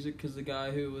Christmas music because the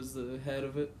guy who was the head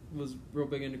of it was real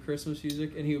big into Christmas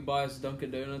music, and he would buy us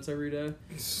Dunkin' Donuts every day.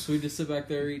 So we'd just sit back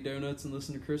there, eat donuts, and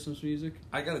listen to Christmas music.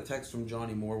 I got a text from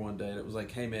Johnny Moore one day, and it was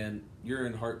like, "Hey man, you're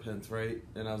in Heart Pence, right?"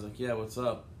 And I was like, "Yeah, what's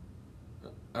up?"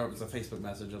 Or it was a Facebook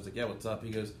message. I was like, "Yeah, what's up?"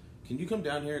 He goes, "Can you come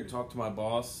down here and talk to my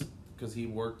boss?" Because he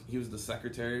was the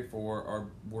secretary for our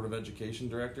Board of Education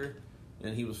director,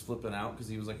 and he was flipping out because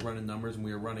he was like running numbers, and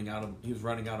he was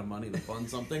running out of money to fund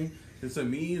something. And so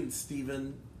me and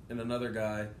Steven and another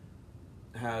guy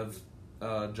have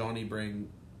Johnny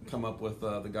come up with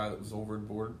the guy that was over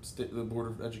the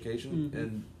Board of Education,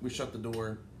 and we shut the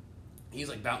door. He's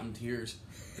like about in tears,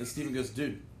 and Steven goes,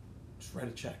 "Dude, just write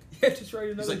a check." Yeah, just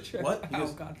write another check. What? He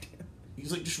goes, goddamn.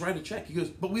 He's like, "Just write a check." He goes,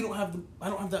 "But we don't have I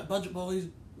don't have that budget, ball." He's,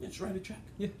 "Yeah, just write a check."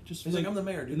 Yeah, just. He's like, "I'm the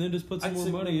mayor, dude." And then just put some more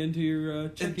money into your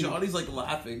checking. And Johnny's like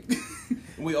laughing.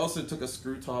 And we also took a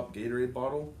screw top Gatorade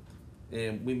bottle,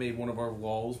 and we made one of our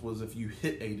laws was if you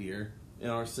hit a deer in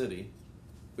our city,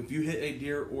 if you hit a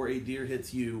deer or a deer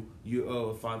hits you, you owe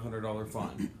a $500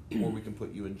 fine, or we can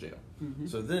put you in jail. Mm-hmm.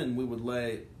 So then we would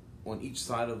lay on each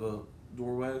side of the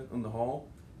doorway in the hall,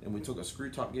 and we took a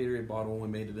screw top Gatorade bottle and we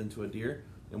made it into a deer.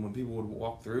 And when people would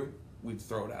walk through, we'd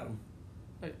throw it at them.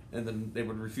 Right. And then they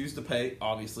would refuse to pay,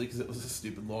 obviously, because it was a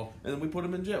stupid law. And then we put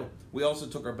them in jail. We also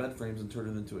took our bed frames and turned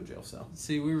it into a jail cell.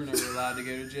 See, we were never allowed to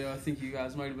go to jail. I think you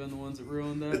guys might have been the ones that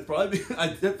ruined that. I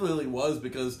definitely was,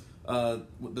 because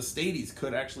the stadies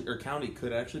county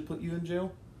could actually put you in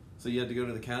jail. So you had to go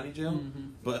to the county jail. Mm-hmm.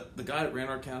 But the guy that ran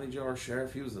our county jail, our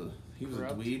sheriff, he was a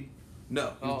dweeb.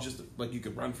 No, he was just like you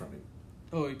could run from him.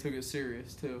 Oh, he took it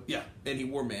serious too. Yeah, and he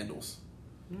wore mandals.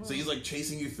 Well. So he's like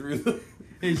chasing you through the...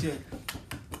 He's like...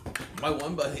 My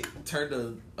one buddy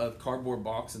turned a cardboard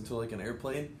box into like an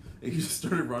airplane, and he just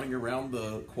started running around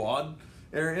the quad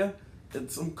area,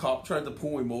 and some cop tried to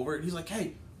pull him over, and he's like,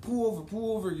 "Hey, pull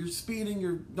over, you're speeding,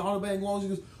 you're not obeying laws." He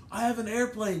goes, "I have an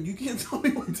airplane, you can't tell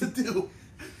me what to do."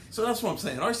 So that's what I'm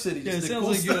saying, our city just it did sounds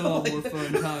cool like you had a lot like more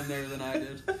fun time there than I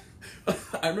did.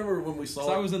 I remember when we saw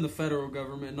So I was in the federal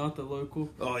government, not the local.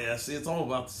 Oh yeah, see, it's all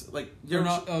about like You're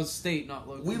not state, not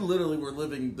local. We literally were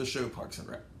living the show Parks and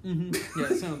Rec. Mm-hmm. Yeah,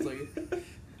 it sounds like it.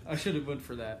 I should have went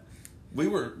for that. We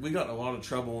got in a lot of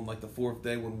trouble on like the fourth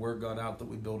day when word got out that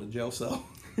we built a jail cell.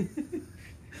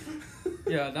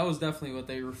 Yeah, that was definitely what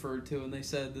they referred to, and they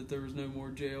said that there was no more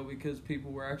jail because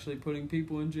people were actually putting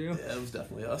people in jail. Yeah, it was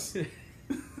definitely us.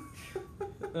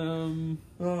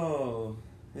 Oh,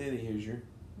 any Hoosier.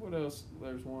 What else?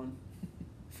 There's one.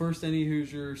 First any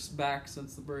Hoosiers back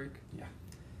since the break. Yeah.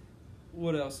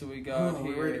 What else do we got here? Are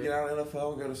we ready to get out of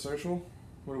NFL and go to social?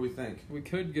 What do we think? We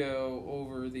could go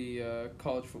over the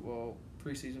college football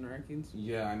preseason rankings.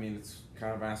 Yeah, I mean, it's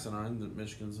kind of asinine that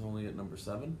Michigan's only at number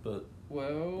 7, but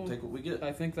we'll take what we get.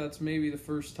 I think that's maybe the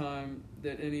first time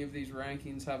that any of these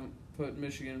rankings haven't put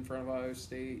Michigan in front of Ohio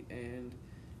State, and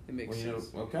it makes sense.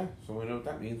 Okay, so we know what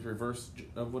that means. Reverse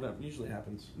of what usually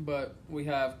happens. But we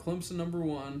have Clemson number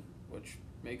 1, which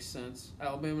makes sense.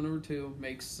 Alabama number 2,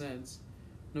 makes sense.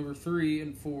 Number 3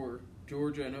 and 4,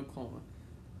 Georgia and Oklahoma.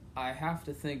 I have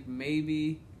to think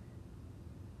maybe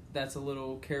that's a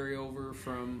little carryover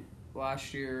from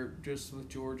last year just with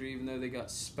Georgia, even though they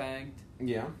got spanked.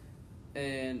 Yeah.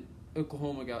 And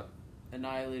Oklahoma got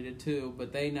annihilated too,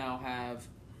 but they now have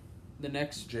the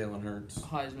next Jalen Hurts.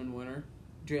 Heisman winner,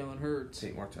 Jalen Hurts.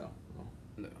 St. Martell. Oh.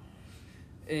 No.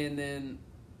 And then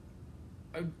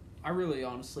I really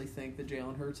honestly think that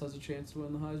Jalen Hurts has a chance to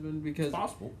win the Heisman because it's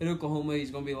possible. In Oklahoma he's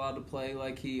going to be allowed to play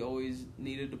like he always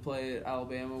needed to play at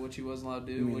Alabama, which he wasn't allowed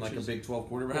to do. You mean which like is, a Big 12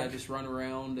 quarterback? Yeah, just run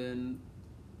around, and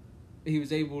he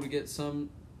was able to get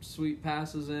some sweet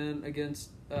passes in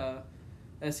against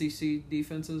SEC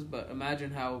defenses, but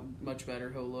imagine how much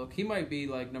better he'll look. He might be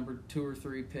like number 2 or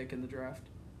 3 pick in the draft.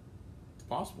 It's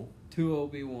possible. 2 will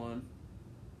be 1,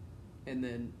 and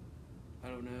then I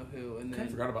don't know who. And then I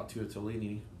forgot about Tua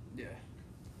Tolini. Yeah.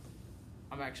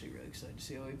 I'm actually really excited to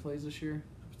see how he plays this year.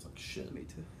 It's like shit. Me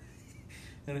too.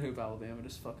 And I hope Alabama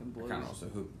just fucking blows. I kind of also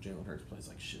hope Jalen Hurts plays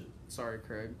like shit. Sorry,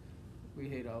 Craig. We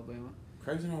hate Alabama.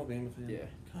 Craig's an Alabama fan? Yeah.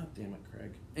 God damn it,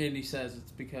 Craig. And he says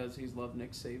it's because he's loved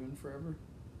Nick Saban forever.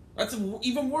 That's an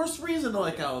even worse reason to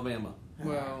like Alabama.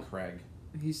 Well, Craig.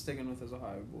 He's sticking with his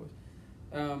Ohio boys.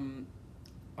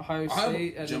 Ohio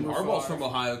State at Jim number Harbaugh's 5. from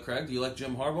Ohio, Craig. Do you like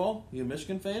Jim Harbaugh? You a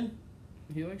Michigan fan?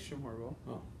 He likes Jim Harbaugh.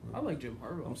 Oh. I like Jim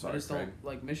Harbaugh. I'm sorry, I just Craig. don't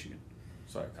like Michigan.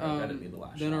 Sorry, Craig. I didn't mean to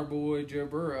lash Then out. our boy Joe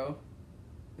Burrow,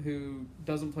 who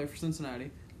doesn't play for Cincinnati,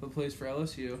 but plays for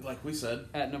LSU. Like we said.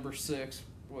 At number 6,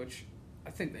 which I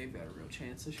think they've got a real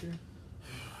chance this year.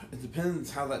 It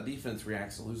depends how that defense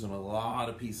reacts to losing a lot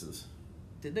of pieces.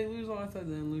 Did they lose all? I thought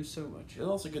they didn't lose so much. They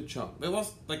lost a good chunk. They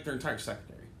lost like their entire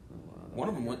secondary. Oh, wow, One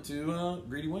of them went to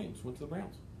Greedy Williams. Went to the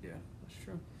Browns. Yeah, that's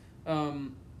true.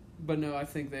 But no, I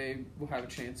think they will have a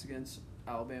chance against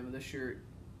Alabama this year,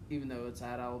 even though it's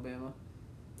at Alabama.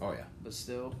 Oh yeah, But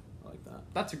still, I like that.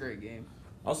 that's a great game.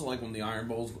 I also like when the Iron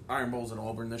Bowl's at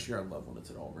Auburn this year. I love when it's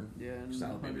at Auburn. Yeah, and Just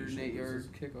Alabama usually 108-yard loses.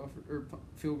 kickoff or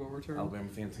field goal return. Alabama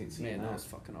fans hate seeing Man, that. that was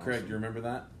fucking awesome. Craig, do you remember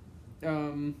that?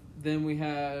 Then we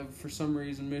have, for some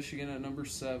reason, Michigan at number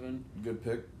 7, Good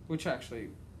pick. which actually,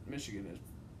 Michigan is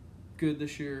good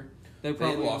this year. They They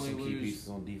probably lost only some key lose pieces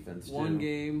on defense too. one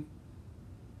game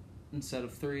instead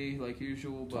of 3 like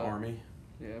usual. To But Army.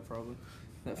 yeah, probably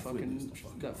that If we lose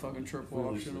fucking Army. triple If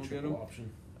we lose option the will get triple them.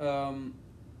 option.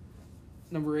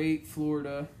 Number 8,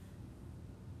 Florida.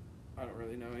 I don't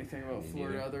really know anything about Me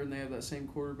Florida neither. other than they have that same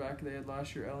quarterback they had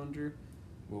last year, Ellinger.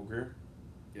 Will Greer.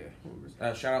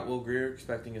 Yeah. Shout out Will Greer,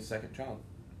 expecting his second child.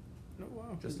 Oh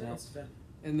wow. Just announced today.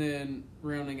 And then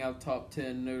rounding out top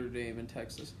 10, Notre Dame and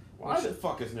Texas. Why the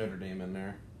fuck is Notre Dame in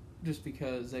there? Just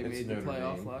because they It's made the Notre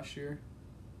playoff Dame. last year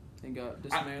and got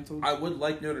dismantled. I would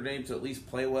like Notre Dame to at least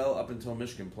play well up until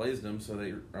Michigan plays them, so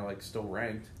they are like still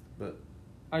ranked. But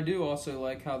I do also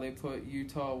like how they put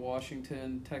Utah,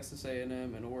 Washington, Texas A&M,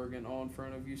 and Oregon all in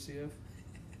front of UCF.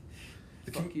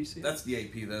 Fuck UCF. That's the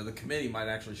AP though. The committee might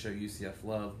actually show UCF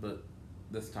love, but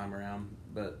this time around,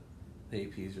 but the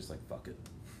AP is just like fuck it.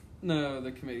 No,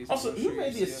 the committee's Also, not who sure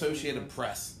made the UCF Associated anymore.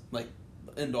 Press like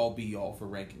end all be all for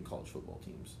ranking college football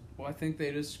teams? Well, I think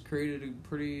they just created a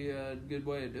pretty good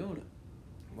way of doing it.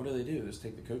 What do? They just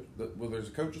take the coach. Well, there's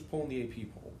a coaches poll and the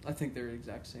AP poll. I think they're the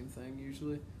exact same thing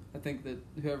usually. I think that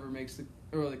whoever makes the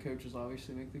coaches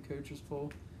obviously make the coaches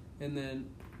poll, and then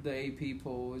the AP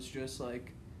poll is just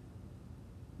like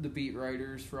the beat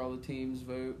writers for all the teams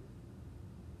vote.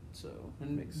 So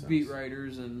and Makes sense. beat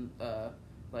writers and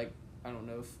like I don't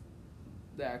know if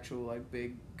the actual like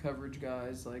big coverage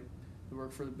guys like who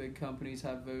work for the big companies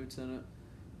have votes in it,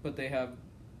 but they have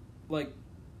like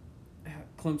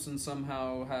Clemson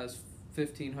somehow has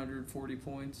 1,540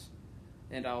 points.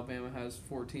 And Alabama has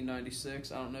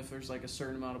 1,496. I don't know if there's like a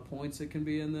certain amount of points that can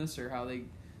be in this or how they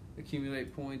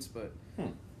accumulate points, but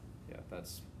yeah,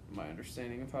 that's my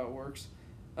understanding of how it works.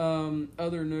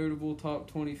 Other notable top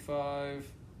 25,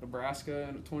 Nebraska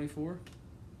at 24.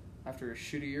 After a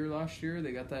shitty year last year,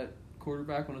 they got that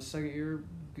quarterback on his second year.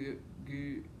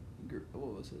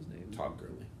 What was his name? Todd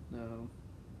Gurley. No.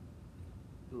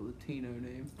 The Latino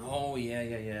name. Oh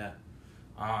yeah.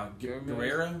 Gomez?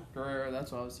 Guerrero. Guerrero,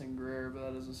 that's what I was saying, Guerrero, but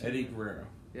that doesn't sound Eddie right. Guerrero.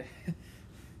 Yeah.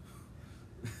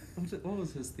 What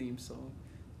was his theme song?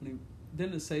 When he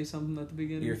didn't it say something at the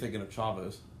beginning? You're thinking of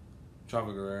Chavo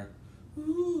Guerrero.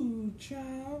 Ooh,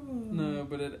 Chavo. No,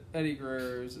 but Eddie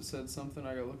Guerrero's it said something.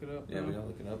 I gotta look it up. Yeah, now. we gotta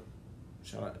look it up.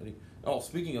 Shout out Eddie. Oh,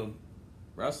 speaking of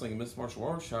wrestling and mixed martial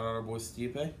arts, shout out our boy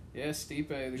Stipe. Yeah, Stipe,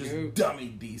 the Just GOAT.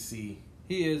 dummy DC.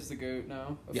 He is the GOAT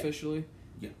now, Yeah. officially.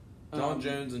 Yeah. John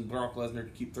Jones and Brock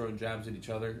Lesnar keep throwing jabs at each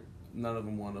other. None of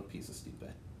them want a piece of Stipe.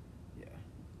 Yeah.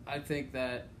 I think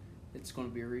that it's going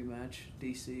to be a rematch,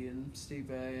 DC and Stipe.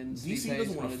 And DC Stipe's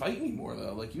doesn't want to gonna- fight anymore,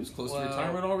 though. Like, he was close Well, to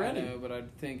retirement already. I know, but I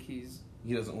think he's...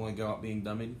 He doesn't want to go out being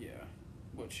dummied. Yeah.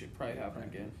 Which should probably happen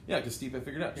again. Yeah, because Stipe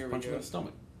figured out. Here Just we punch him go. in the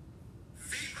stomach.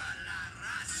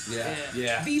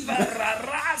 Yeah. Viva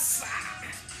la raza!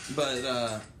 But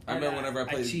I remember whenever I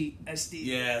played... I cheat. I steal.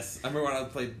 Yes. I remember when I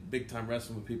played big-time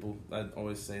wrestling with people, I'd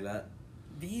always say that.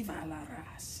 Viva la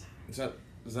raza. Is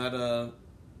that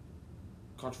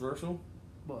controversial?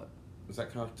 What? Is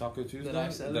that kind of Taco Tuesday? That I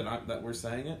said it? That we're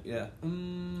saying it? Yeah.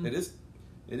 It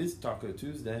is Taco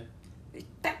Tuesday.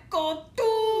 Taco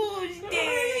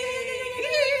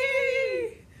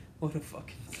Tuesday! What a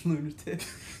fucking lunatic.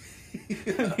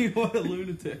 I mean, what a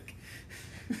lunatic.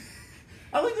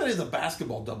 I think that is a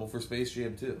basketball double for Space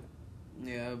Jam, too.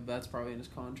 Yeah, that's probably in his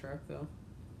contract, though.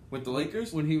 With the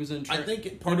Lakers? When he was in I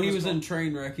think when he was in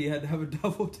Trainwreck, he had to have a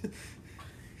double.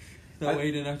 That way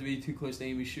he didn't have to be too close to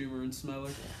Amy Schumer and Smeller.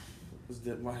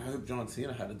 I hope John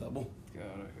Cena had a double. God,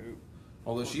 I hope.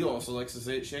 Although she also likes to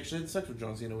say she actually had sex with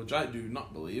John Cena, which I do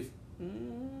not believe.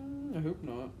 I hope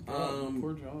not. God,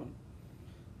 poor John.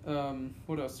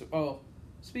 What else?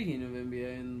 Speaking of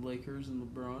NBA and Lakers and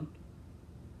LeBron,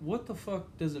 what the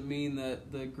fuck does it mean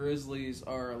that the Grizzlies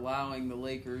are allowing the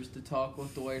Lakers to talk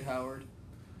with Dwight Howard?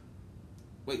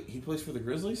 Wait, he plays for the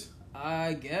Grizzlies?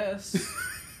 I guess.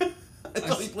 I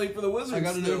thought he played for the Wizards. I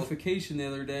got a still. notification the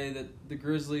other day that the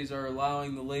Grizzlies are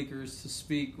allowing the Lakers to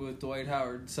speak with Dwight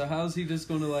Howard. So how's he just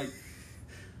going to like...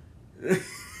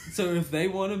 So if they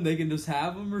want him, they can just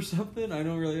have him or something? I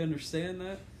don't really understand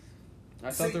that.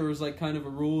 I thought there was like kind of a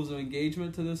rules of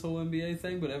engagement to this whole NBA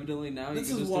thing, but evidently now you can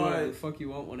just do whatever the fuck you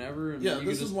want whenever. And yeah, you this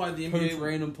can is just why the poach NBA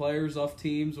random players off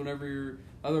teams whenever your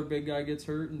other big guy gets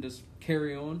hurt and just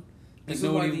carry on. This is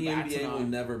why the NBA will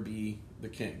never be the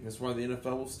king. That's why the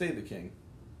NFL will stay the king.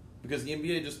 Because the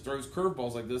NBA just throws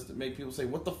curveballs like this that make people say,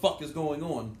 what the fuck is going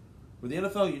on? With the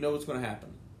NFL, you know what's going to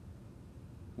happen.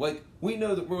 Like, we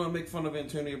know that we're going to make fun of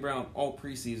Antonio Brown all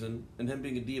preseason, and him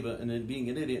being a diva and then being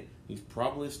an idiot. He's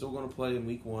probably still going to play in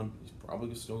week 1. He's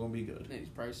probably still going to be good. And he's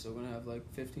probably still going to have like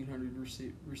 1,500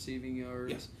 receiving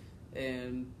yards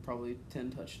and probably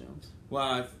 10 touchdowns.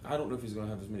 Well, I don't know if he's going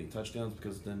to have as many touchdowns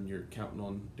because then you're counting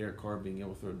on Derek Carr being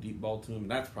able to throw a deep ball to him,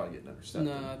 and that's probably getting intercepted.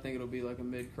 No, I think it'll be like a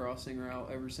mid-crossing route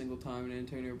every single time, and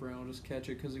Antonio Brown will just catch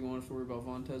it because he won't have to worry about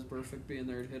Vontaze Burfict being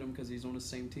there to hit him because he's on the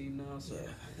same team now. So yeah,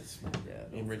 that's smart.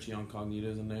 Yeah, and Richie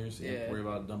Incognito's in there, so you don't have to worry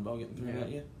about a dumbbell getting thrown at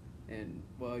you. And,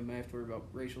 well, you may have to worry about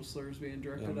racial slurs being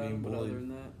directed at him, but other than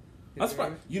that... That's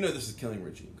fine. You know this is killing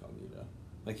Richie Incognito.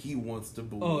 Like, he wants to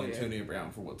bully Antonio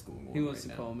Brown for what's going on. He wants to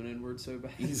call him an N-word so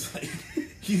bad. He's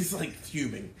like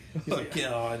fuming. He's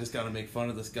I just got to make fun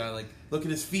of this guy. Like, look at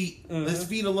his feet. His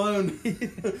feet alone.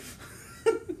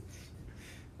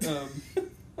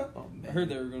 I heard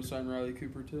they were going to sign Riley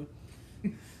Cooper, too.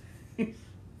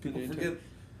 People forget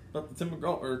about the Tim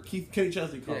McGraw, or Kenny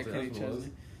Chesney calls Kenny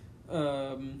Chesney.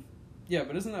 Yeah,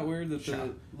 but isn't that weird that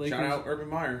the Lakers... Shout out Urban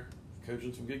Meyer,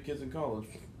 coaching some good kids in college.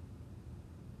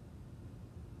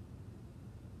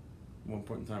 At one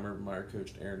point in time, Urban Meyer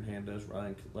coached Aaron Hernandez,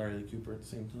 Riley Cooper at the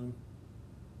same time.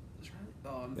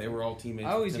 They were all teammates.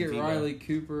 I always get Riley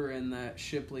Cooper and that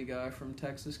Shipley guy from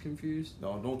Texas confused.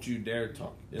 No, don't you dare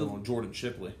talk ill on Jordan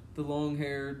Shipley. The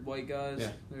long-haired white guys.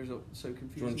 Yeah. They're so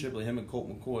confusing. Jordan Shipley, him and Colt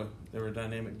McCoy, they were a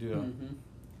dynamic duo. Mm-hmm.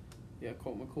 Yeah,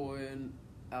 Colt McCoy and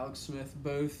Alex Smith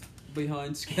both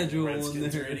behind schedule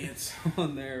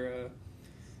on their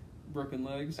broken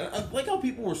legs. I like how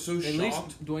people were so shocked. At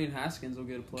least Dwayne Haskins will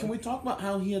get a play. Can we talk about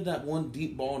how he had that one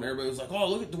deep ball and everybody was like, oh,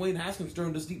 look at Dwayne Haskins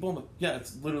throwing this deep ball. Yeah,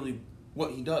 it's literally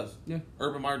what he does. Yeah.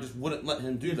 Urban Meyer just wouldn't let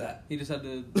him do that. He just had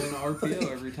to run an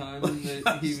RPO every time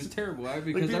that he was terrible at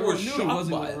because everyone knew he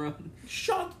wasn't going to run.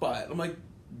 Shocked by it. I'm like,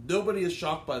 nobody is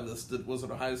shocked by this that was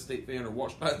an Ohio State fan or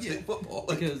watched Ohio State football.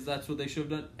 Like, because that's what they should have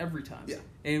done every time. Yeah.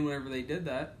 And whenever they did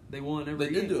that, they won every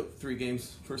game. They did do it 3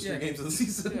 games, first 3 games of the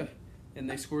season. Yeah. And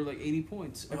they scored like 80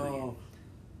 points every game.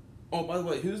 Oh, by the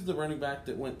way, who's the running back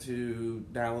that went to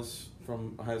Dallas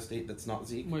from Ohio State that's not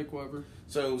Zeke? Mike Weber.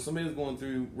 So somebody was going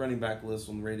through running back lists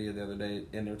on the radio the other day,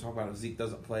 and they were talking about if Zeke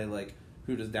doesn't play, like,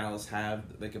 who does Dallas have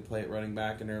that they could play at running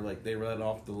back? And they're like, they read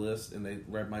off the list, and they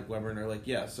read Mike Weber, and they're like,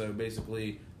 yeah, so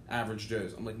basically average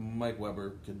Joes. I'm like, Mike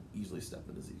Weber could easily step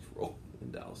into Zeke's role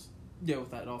in Dallas. Yeah,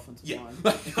 with that offensive line.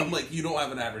 I'm like, you don't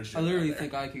have an average Joe. I literally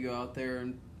think I could go out there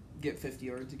and get 50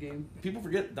 yards a game. People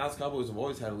forget Dallas Cowboys have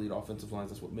always had elite offensive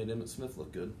lines. That's what made Emmitt Smith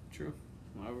look good. True.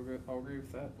 I'll agree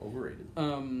with that. Overrated.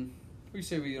 What do you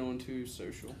say we get on to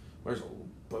social? There's a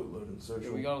boatload in social.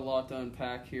 Yeah, we got a lot to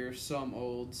unpack here. Some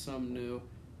old, some new.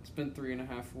 It's been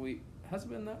 3.5 weeks. Has it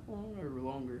been that long or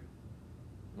longer?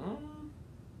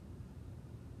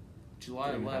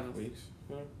 July 11th. Weeks.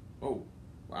 Yeah. Oh,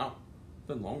 wow. It's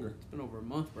been longer. It's been over a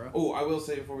month, bro. Oh, I will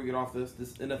say before we get off this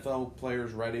NFL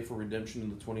players ready for redemption in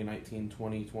the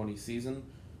 2019-2020 season.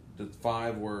 The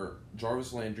 5 were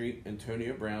Jarvis Landry,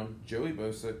 Antonio Brown, Joey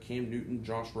Bosa, Cam Newton,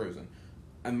 Josh Rosen.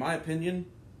 In my opinion,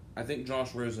 I think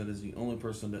Josh Rosen is the only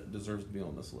person that deserves to be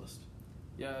on this list.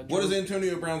 Yeah. What is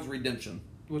Antonio Brown's redemption?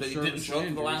 That he didn't show up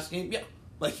for the last game? Yeah.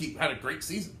 Like, he had a great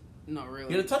season. Not really.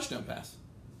 He had a touchdown pass.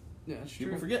 Yeah, that's true.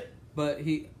 People forget. But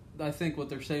I think what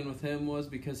they're saying with him was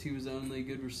because he was the only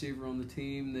good receiver on the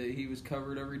team that he was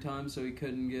covered every time, so he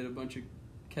couldn't get a bunch of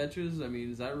catches. I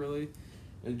mean, is that really?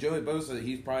 And Joey Bosa,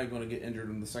 he's probably going to get injured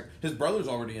in the second. His brother's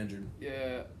already injured.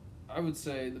 Yeah, I would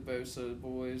say the Bosa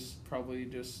boys probably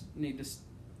just need to.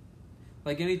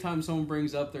 Like, anytime someone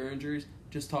brings up their injuries,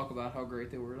 just talk about how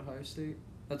great they were at Ohio State.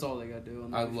 That's all they got to do.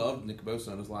 I loved Nick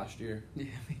Bosa in his last year. Yeah,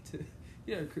 me too.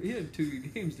 Yeah, he had 2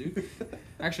 good games, dude.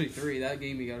 Actually, 3. That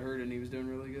game he got hurt and he was doing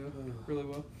really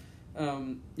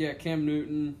well. Yeah, Cam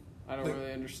Newton. I don't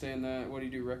really understand that. What do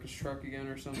you do, wreck his truck again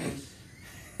or something?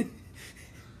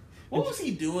 What was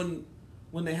he doing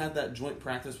when they had that joint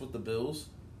practice with the Bills?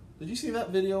 Did you see that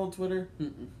video on Twitter?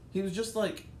 Mm-mm. He was just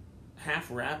like half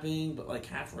rapping, but like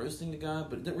half roasting the guy,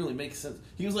 but it didn't really make sense.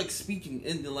 He was like speaking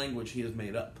in the language he has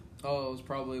made up. Oh, it was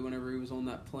probably whenever he was on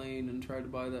that plane and tried to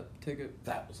buy that ticket.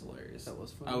 That was hilarious. That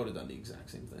was funny. I would have done the exact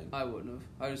same thing. I wouldn't have.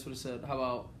 I just would have said, "How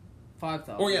about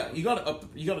 $5,000?" Or yeah, you got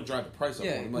to drive the price up.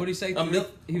 Yeah, like, what do you say?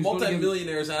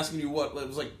 Multi-millionaire is asking you what? It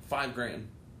was like $5,000.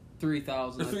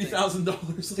 $3,000.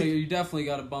 $3,000. So you definitely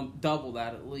got to bump double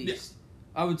that at least. Yeah.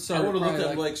 I would start. I would have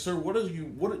looked at like, sir, what is you?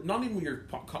 What? Not even your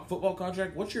football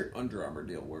contract. What's your Under Armour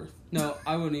deal worth? No,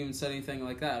 I wouldn't even said anything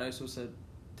like that. I just would have said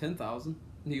 10,000.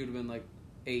 He would have been like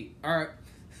 8. All right.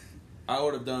 I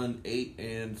would have done 8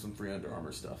 and some free Under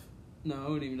Armour stuff. No, I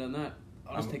wouldn't even done that.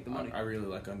 I'll just take the money. I really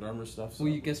like Under Armour stuff. So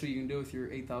Well, you guess what you can do with your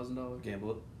 $8,000?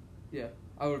 Gamble it. Yeah,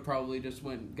 I would have probably just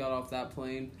got off that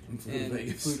plane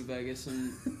and flew to Vegas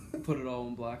and put it all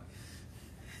in black.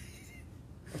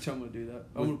 Which I'm gonna do that.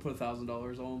 I'm gonna put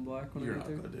 $1,000 all in black when You're I get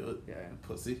there. not gonna do it. Yeah, I am.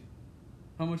 Pussy.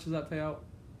 How much does that pay out?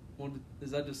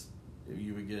 Is that just?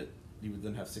 You would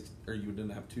then have you would then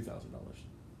have $2,000. All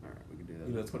right, we can do that.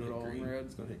 You know, that's put it all green. in red.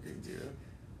 It's gonna hit green 0.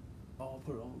 Oh, I'll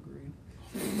put it all in green.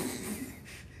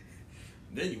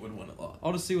 Then you wouldn't win a lot.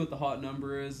 I'll just see what the hot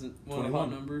number is, and one of the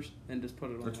hot numbers, and just put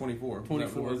it on. Or 24.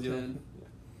 24, 10. Yeah.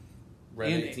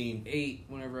 Red and 18. 8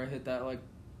 whenever I hit that like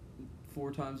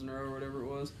 4 times in a row or whatever it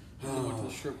was. And then went to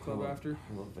the strip club after.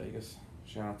 I love Vegas.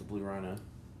 Shout out to Blue Rhino.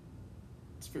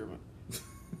 Spearmint.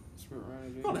 Spearmint Rhino,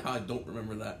 dude. I don't know how I don't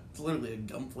remember that. It's literally a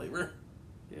gum flavor.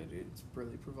 Yeah, dude. It's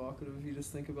really provocative if you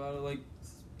just think about it. Like,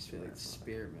 you feel like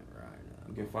Spearmint Rhino.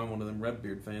 You can find one of them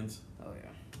Redbeard fans. Oh, yeah.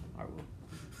 I will.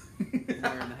 I'm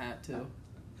wearing the hat, too.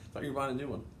 Thought you were buying a new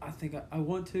one. I think I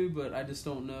want to, but I just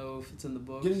don't know if it's in the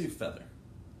books. Get a new feather.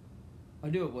 I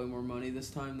do have way more money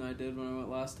this time than I did when I went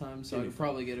last time, so I could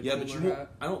probably get a but cooler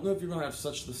hat. I don't know if you're going to have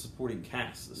such the supporting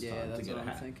cast this time that's to get what a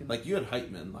hat. I'm thinking. Like, you had hype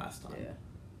men last time. Yeah.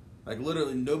 Like,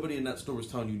 literally, nobody in that store was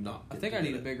telling you not to I think I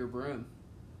need a bigger brim.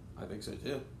 I think so,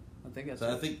 too. I think that's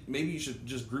So I think maybe you should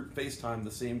just group FaceTime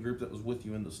the same group that was with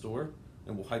you in the store,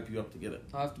 and we'll hype you up to get it.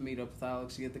 I'll have to meet up with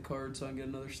Alex to get the card so I can get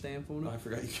another stamp on it. Oh, I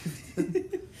forgot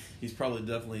you. He's probably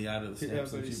definitely out of the stamp. Yeah,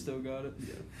 but he still got it.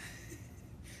 Yeah.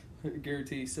 I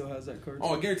guarantee he still has that card.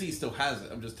 Oh, I guarantee he still has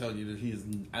it. I'm just telling you that he is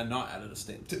not added a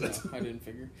stamp to it. No, I didn't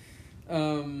figure.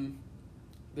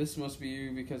 This must be you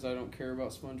because I don't care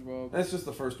about SpongeBob. That's just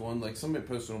the first one. Like, somebody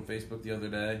posted on Facebook the other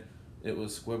day, it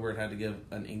was Squidward had to give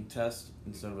an ink test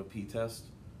instead of a pee test.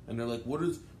 And they're like, when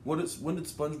did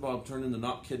SpongeBob turn into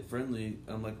not kid friendly?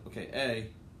 And I'm like, okay, A,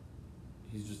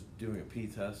 he's just doing a pee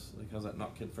test. Like, how's that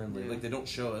not kid friendly? Yeah. Like, they don't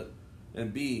show it.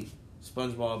 And B,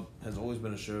 SpongeBob has always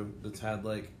been a show that's had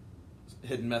like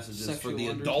hidden messages Sexual for the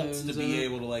adults to undertones be in it.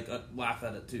 able to like laugh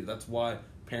at it too. That's why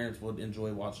parents would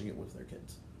enjoy watching it with their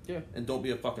kids. Yeah. And don't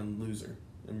be a fucking loser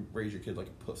and raise your kid like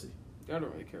a pussy. I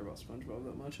don't really care about SpongeBob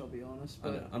that much, I'll be honest. But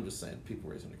I know, I'm just saying,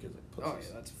 people raising their kids like pussies. Oh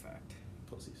yeah, that's a fact.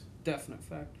 Pussies. Definite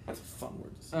fact. That's a fun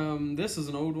word to say. This is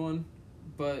an old one,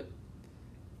 but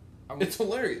It's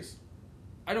hilarious.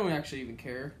 I don't actually even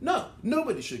care. No,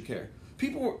 nobody should care.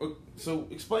 People. So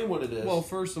explain what it is. Well,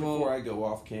 first of all, before I go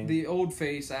off, King. The Old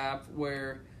Face app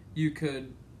where you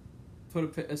could put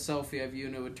a selfie of you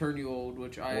and it would turn you old,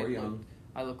 which Or young.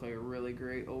 I look like a really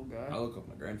great old guy. I look like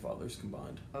my grandfather's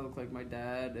combined. I look like my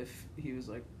dad if he was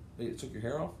like Hey, it took your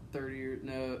hair off? 30 years.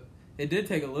 No, it did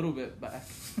take a little bit back.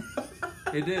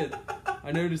 It did.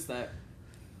 I noticed that.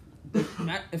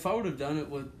 If I would have done it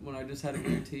when I just had a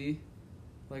goatee,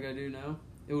 like I do now,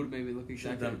 it would have made me look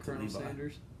exactly like Colonel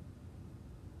Sanders.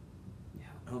 Yeah,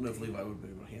 I don't know if Levi would be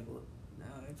able to handle it. No,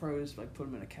 I probably just like put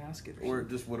him in a casket Or it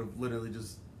just would have literally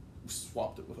just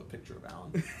swapped it with a picture of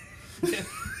Alan.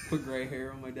 Put gray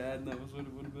hair on my dad, and that was what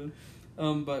it would have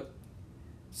been. But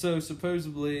so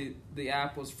supposedly the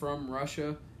app was from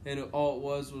Russia, and all it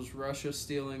was Russia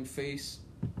stealing face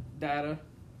data,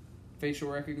 facial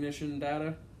recognition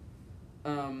data.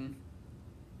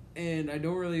 And I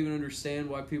don't really even understand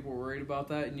why people are worried about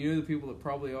that. And you know the people that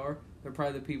probably are? They're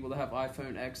probably the people that have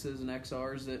iPhone X's and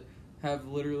XRs that have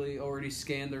literally already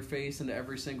scanned their face into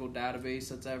every single database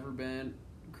that's ever been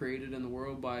created in the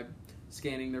world by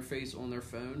scanning their face on their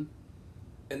phone.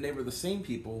 And they were the same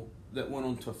people that went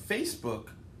onto Facebook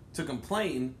to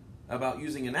complain about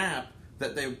using an app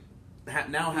that they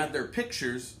now had their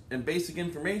pictures and basic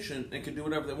information and could do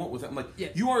whatever they want with it. I'm like,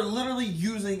 you are literally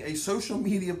using a social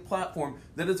media platform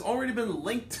that has already been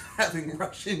linked to having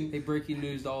Russian... Hey, breaking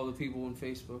news to all the people on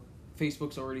Facebook.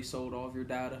 Facebook's already sold all of your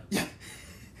data. Yeah.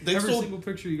 Every single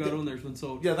picture you got on there has been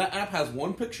sold. Yeah, that app has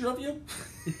one picture of you.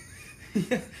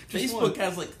 Yeah, Facebook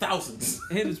has like thousands.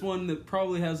 And it's one that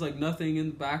probably has like nothing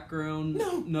in the background.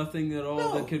 No. Nothing at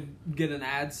all that could get an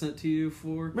ad sent to you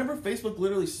for. Remember Facebook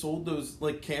literally sold those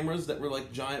like cameras that were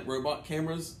like giant robot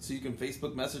cameras so you can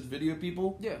Facebook message video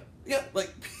people? Yeah. Yeah,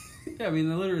 like... Yeah, I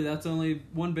mean, literally that's only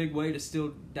one big way to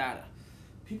steal data.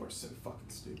 People are so fucking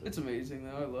stupid. It's amazing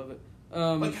though, I love it.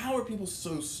 Like, how are people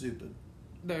so stupid?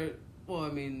 Well, I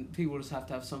mean, people just have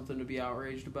to have something to be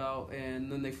outraged about,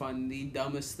 and then they find the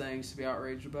dumbest things to be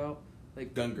outraged about.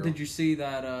 Like, Gun girl. did you see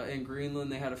that in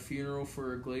Greenland they had a funeral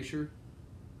for a glacier?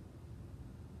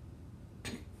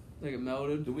 Like, it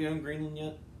melted. Do we own Greenland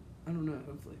yet? I don't know.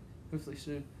 Hopefully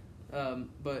soon.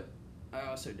 But I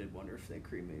also did wonder if they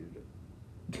cremated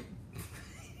it.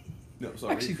 No,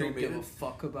 sorry. I actually don't give a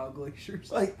fuck about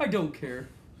glaciers. Like, I don't care.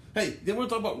 Hey, they want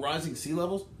to talk about rising sea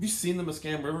levels? Have you seen the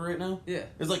Muscam River right now? Yeah.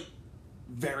 It's like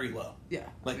very low. Yeah.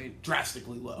 Like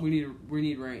drastically low. We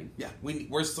need rain. Yeah.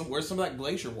 Where's some of that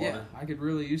glacier water? Yeah, I could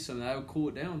really use some of that. That would cool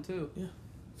it down too. Yeah.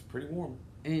 It's pretty warm.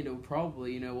 And it would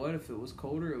probably, you know what, if it was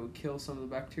colder, it would kill some of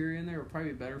the bacteria in there. It would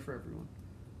probably be better for everyone.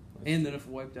 And then if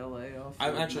it wiped LA off.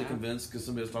 I'm actually convinced, because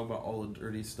somebody was talking about all the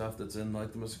dirty stuff that's in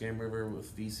like the Muscam River with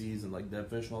feces and like dead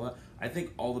fish and all that. I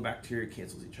think all the bacteria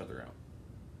cancels each other out.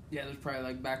 Yeah, there's probably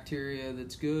like bacteria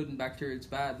that's good and bacteria that's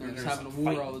bad, and they're just having a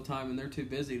war all the time, and they're too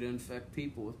busy to infect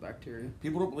people with bacteria.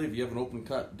 People don't believe you have an open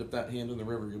cut, dip that hand in the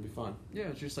river, you'll be fine. Yeah,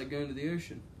 it's just like going to the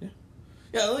ocean. Yeah.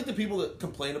 Yeah, I like the people that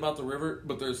complain about the river,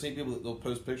 but they're the same people that they'll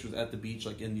post pictures at the beach,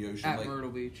 like in the ocean. At like, Myrtle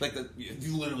Beach. Like,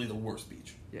 literally the worst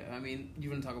beach. Yeah, I mean, you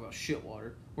want to talk about shit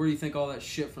water. Where do you think all that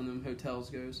shit from them hotels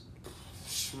goes?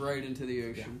 Right into the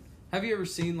ocean. Yeah. Have you ever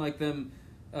seen, like, them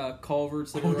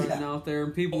culverts that are running out there,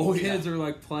 and kids are,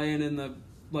 like, playing in the,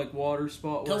 like, water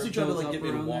spot where Kelsey tried to, like, get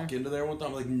me to walk into there one time.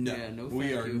 I'm like, no, yeah, no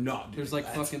we are not doing There's, like,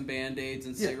 that. fucking Band-Aids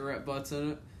and cigarette butts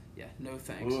in it. Yeah, no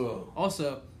thanks. Ugh.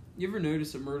 Also, you ever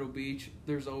notice at Myrtle Beach,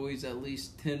 there's always at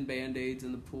least 10 Band-Aids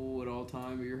in the pool at all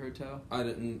time at your hotel? I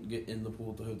didn't get in the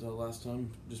pool at the hotel last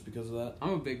time just because of that.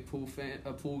 I'm a big pool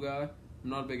guy. I'm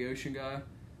not a big ocean guy.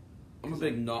 I'm a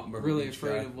big not Myrtle really Beach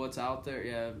afraid guy. of what's out there.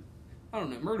 Yeah, I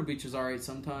don't know. Myrtle Beach is alright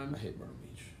sometimes. I hate Myrtle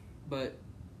Beach, but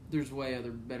there's way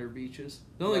better beaches.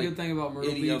 The only good thing about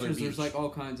Myrtle Beach is there's like all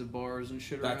kinds of bars and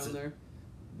shit around there.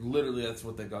 Literally, that's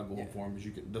what they got going for them. Is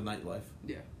the nightlife.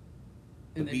 Yeah.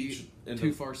 The beach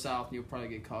too far south, and you'll probably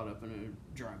get caught up in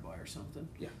a drive-by or something.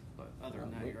 Yeah. But other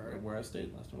than that, you're alright. Where I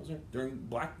stayed last time I was there during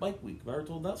Black Bike Week. Have I ever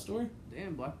told that story?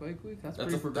 Damn, Black Bike Week. That's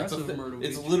pretty progressive. Myrtle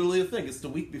Beach. It's literally a thing. It's the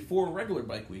week before regular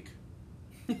Bike Week.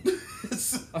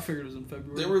 I figured it was in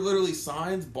February. There were literally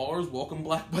signs, bars, welcome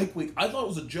Black Bike Week. I thought it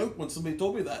was a joke when somebody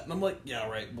told me that, and I'm like, yeah,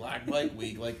 right, Black Bike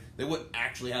Week. Like they wouldn't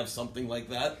actually have something like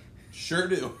that. Sure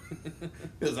do.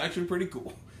 It was actually pretty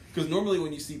cool. Because normally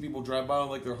when you see people drive by on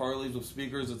like their Harleys with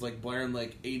speakers, it's like blaring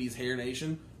like 80s Hair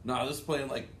Nation. Nah, this is playing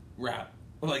like rap.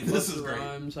 Like this is great.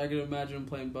 Rhymes. I could imagine them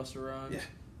playing Busta Rhymes. Yeah.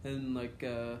 And like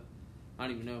I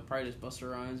don't even know, probably just Busta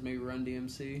Rhymes, maybe Run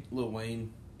DMC. Lil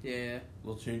Wayne. Yeah.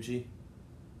 Lil Tunchi.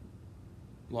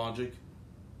 Logic.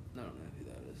 I don't know who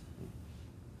that is.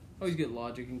 I always get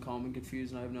Logic and Common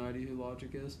confused, and I have no idea who Logic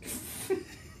is.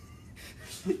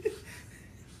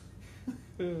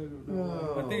 I don't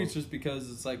know. I think it's just because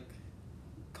it's like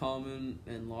Common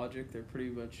and Logic. They're pretty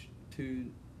much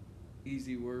two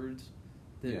easy words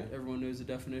that everyone knows the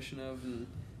definition of, and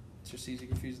it's just easy to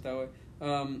confuse it that way.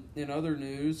 In other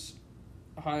news,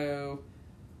 Ohio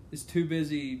is too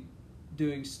busy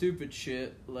doing stupid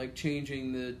shit like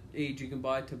changing the age you can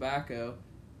buy tobacco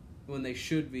when they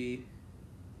should be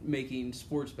making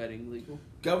sports betting legal.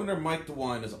 Governor Mike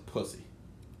DeWine is a pussy.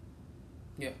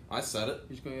 Yeah. I said it.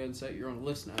 Just go ahead and say it. You're on a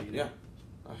list now, you know? Yeah.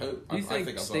 I hope. Do you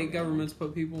think state governments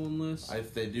put people on lists?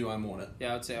 If they do, I'm on it.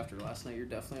 Yeah, I'd say after last night, you're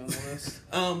definitely on the list.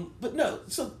 But no.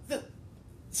 So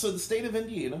the state of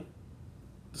Indiana,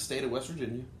 the state of West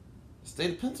Virginia, the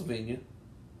state of Pennsylvania,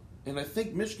 and I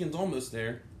think Michigan's almost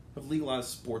there, have legalized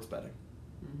sports betting.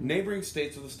 Mm-hmm. Neighboring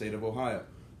states of the state of Ohio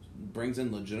brings in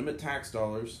legitimate tax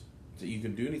dollars that you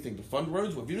can do anything to fund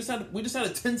roads with. We just had a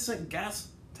 10-cent gas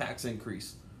tax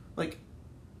increase. Like,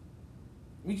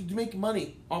 we could make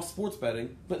money off sports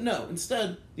betting, but no.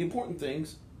 Instead, the important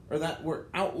things are that we're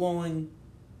outlawing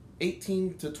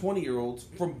 18 to 20-year-olds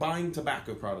from buying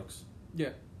tobacco products.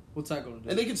 Yeah. What's that going to do?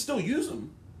 And they can still use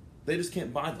them. They just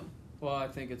can't buy them. Well, I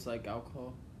think it's like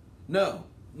alcohol. No,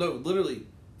 literally,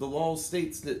 the law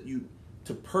states that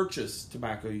to purchase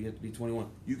tobacco, you have to be 21.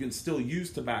 You can still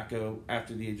use tobacco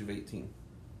after the age of 18.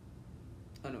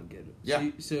 I don't get it. Yeah.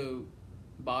 So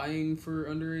buying for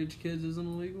underage kids isn't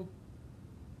illegal?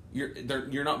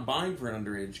 You're not buying for an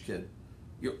underage kid.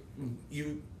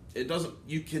 You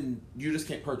just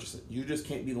can't purchase it. You just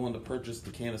can't be the one to purchase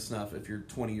the can of snuff if you're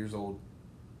 20 years old,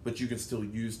 but you can still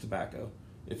use tobacco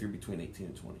if you're between 18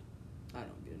 and 20. I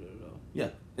don't get it at all. Yeah,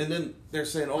 and then they're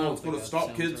saying, it's going to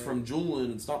stop kids from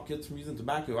juuling and stop kids from using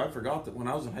tobacco. I forgot that when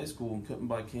I was in high school and couldn't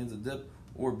buy cans of dip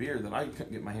or beer, that I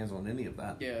couldn't get my hands on any of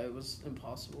that. Yeah, it was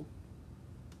impossible.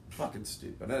 Fucking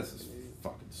stupid. That's just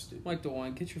fucking stupid. Mike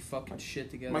DeWine, get your fucking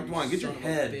shit together. Mike DeWine, get your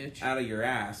head out of your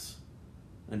ass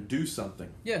and do something.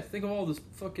 Yeah, think of all the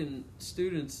fucking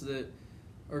students that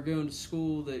are going to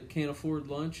school that can't afford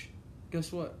lunch,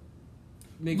 guess what?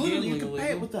 Make Literally, you gambling can illegal.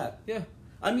 pay it with that. Yeah.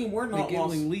 I mean, we're Make not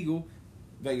gambling Las legal.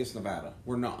 Vegas, Nevada.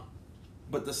 We're not.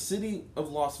 But the city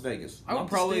of Las Vegas, I would not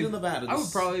probably, the state of Nevada. I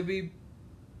would probably be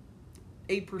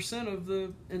 8% of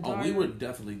the entire... Oh, we would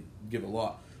definitely give a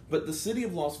lot. But the city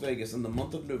of Las Vegas, in the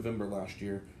month of November last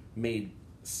year, made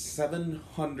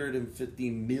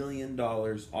 $750 million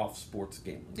off sports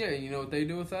gambling. Yeah, you know what they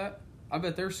do with that? I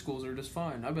bet their schools are just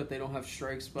fine. I bet they don't have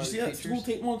strikes by Did you the see that teachers. school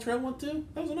Tate Montreal went to?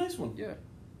 That was a nice one. Yeah.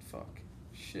 Fuck.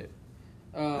 Shit.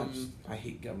 I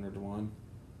hate Governor DeWine.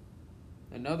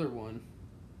 Another one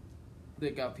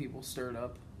that got people stirred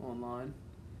up online.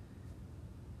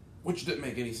 Which didn't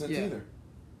make any sense either.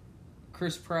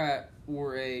 Chris Pratt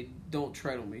wore a "Don't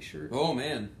Tread on Me" shirt. Oh,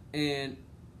 man. And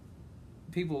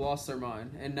people lost their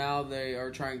mind. And now they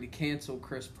are trying to cancel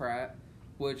Chris Pratt,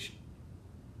 which...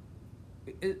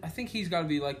 I think he's got to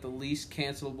be like the least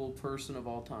cancelable person of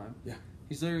all time. Yeah.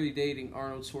 He's literally dating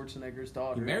Arnold Schwarzenegger's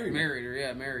daughter. He married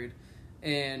her. Married.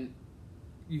 And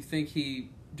you think he,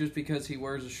 just because he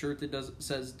wears a shirt that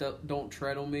says "Don't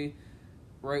tread on me,"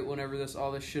 right whenever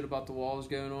all this shit about the wall is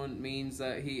going on, means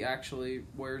that he actually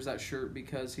wears that shirt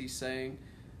because he's saying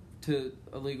to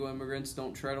illegal immigrants,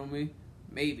 "Don't tread on me"?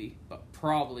 Maybe, but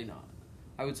probably not.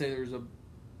 I would say there's a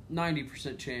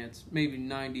 90% chance, maybe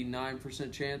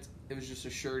 99% chance it was just a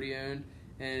shirt he owned,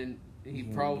 and he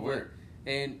probably...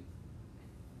 And,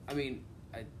 I mean,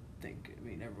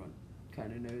 everyone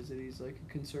kind of knows that he's like a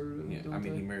conservative. Yeah,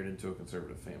 he married into a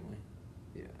conservative family.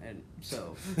 Yeah, and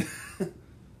so...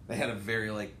 They had a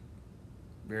very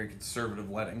conservative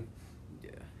wedding.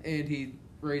 Yeah, and he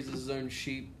raises his own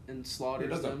sheep and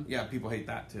slaughters them. Yeah, people hate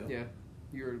that too. Yeah.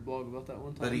 You wrote a blog about that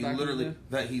one time.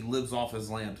 That he lives off his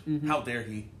land. Mm-hmm. How dare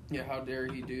he? Yeah, how dare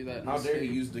he do that? How dare he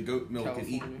use the goat milk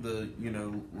California. and eat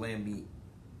the lamb meat?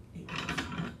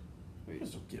 We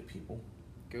just don't get people.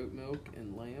 Goat milk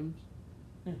and lambs.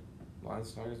 Yeah,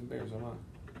 lions, tigers, and bears. Am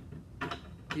I?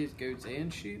 He has goats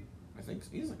and sheep. I think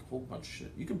so. He has like a whole bunch of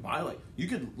shit. You can buy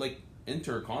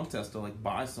enter a contest to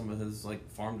buy some of his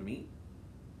farmed meat.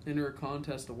 Enter a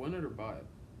contest to win it or buy it?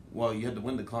 Well, you had to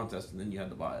win the contest and then you had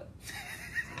to buy it.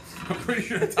 I'm pretty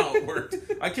sure that's how it worked.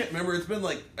 I can't remember. It's been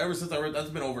ever since I wrote. That's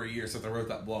been over a year since I wrote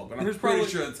that blog. But I'm pretty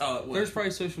sure that's how it went. There's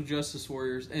probably social justice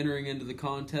warriors entering into the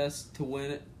contest to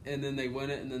win it, and then they win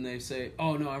it, and then they say,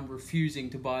 "Oh no, I'm refusing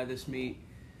to buy this meat."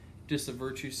 Just a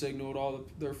virtue signal to all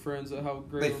their friends of how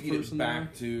great of a person they are. They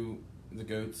feed it back to the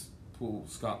goats. Pull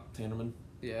Scott Tannerman.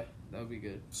 Yeah, that would be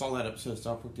good. Saw that episode of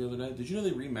South Park the other day. Did you know they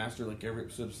remastered every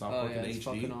episode of South Park in HD?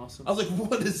 Fucking awesome. I was like,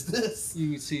 what is this?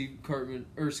 You can see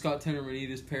Scott Tannerman eat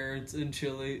his parents in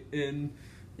Chile in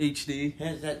HD.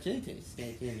 How's that taste?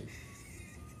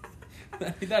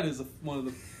 That is one of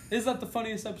the... Is that the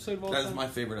funniest episode of all time? That is my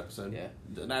favorite episode. Yeah.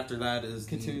 And after that is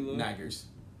Cthulhu. The Naggers.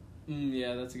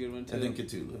 Yeah, that's a good one too. And then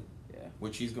Cthulhu. Yeah.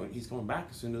 Which he's going back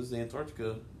as soon as the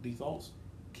Antarctica dethaws.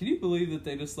 Can you believe that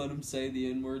they just let him say the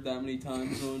N-word that many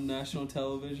times on national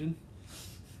television?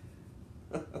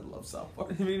 I love South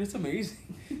Park. I mean, it's amazing.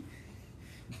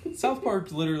 South Park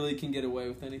literally can get away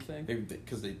with anything.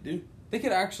 Because they do. They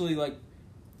could actually,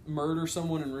 murder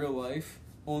someone in real life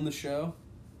on the show.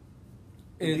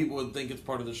 And people would think it's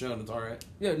part of the show and it's alright.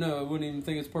 Yeah, no, I wouldn't even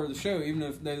think it's part of the show. Even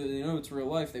if they know it's real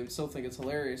life, they would still think it's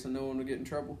hilarious and no one would get in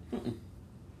trouble.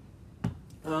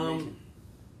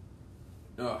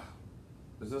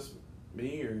 Is this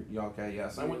me or y'all? Okay,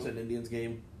 yes. I went to an Indians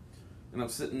game, and I'm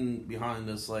sitting behind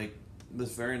this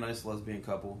very nice lesbian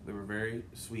couple. They were very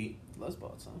sweet.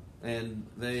 Lesbots, huh? And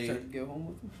they... Tried to go home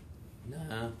with them?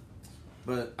 Nah.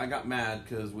 But I got mad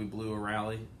because we blew a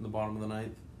rally in the bottom of the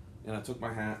ninth, and I took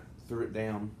my hat, threw it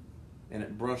down, and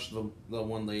it brushed the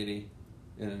one lady,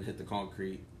 and it hit the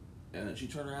concrete. And then she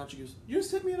turned around, she goes, "You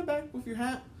just hit me in the back with your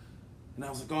hat?" And I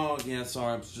was like, "Oh, yeah,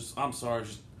 sorry. I'm sorry.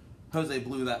 Jose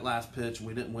blew that last pitch, and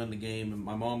we didn't win the game." And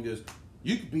my mom goes,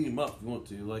 "You could beat him up if you want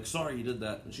to. Sorry you did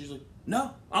that." And she's like,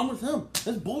 "No, I'm with him.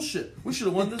 That's bullshit. We should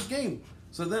have won this game."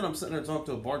 So then I'm sitting there talking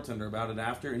to a bartender about it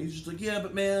after, and he's just like, "Yeah,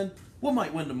 but man, we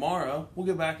might win tomorrow. We'll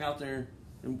get back out there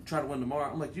and try to win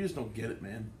tomorrow." I'm like, "You just don't get it,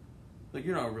 man.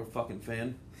 You're not a real fucking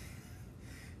fan."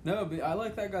 No, but I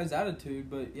like that guy's attitude,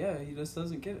 but yeah, he just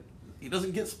doesn't get it. He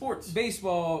doesn't get sports.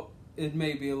 Baseball, it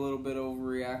may be a little bit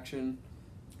overreaction.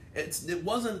 It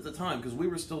wasn't at the time, because we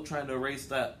were still trying to erase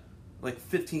that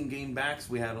 15 game backs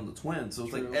we had on the Twins. So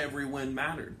it's every win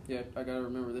mattered. Yeah, I gotta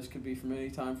remember this could be from any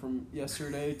time from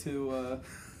yesterday to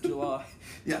July.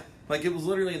 Yeah, it was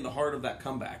literally in the heart of that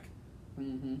comeback.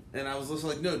 Mm-hmm. And I was just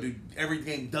like, "No, dude, every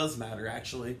game does matter,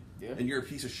 actually. Yeah. And you're a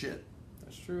piece of shit."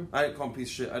 That's true. I didn't call him a piece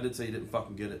of shit. I did say he didn't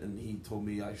fucking get it, and he told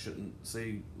me I shouldn't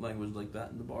say language like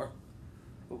that in the bar.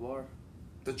 What bar?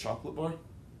 The chocolate bar?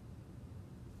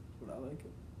 Would I like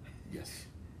it? Yes.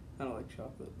 I don't like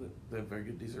chocolate, but... They have very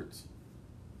good desserts.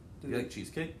 Do you they... like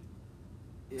cheesecake?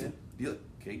 Yeah. Do you like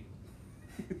cake?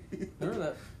 Remember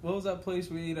that? What was that place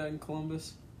we ate at in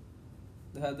Columbus?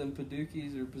 They had them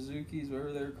Padukis or Pazookies,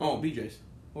 whatever they were called. Oh, BJ's.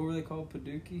 What were they called?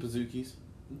 Padukis? Pazookies.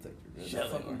 I think they're good. Yeah,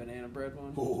 That they fucking are. banana bread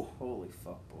one. Oh. Holy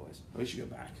fuck, boys. We should go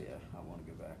back. Yeah, I want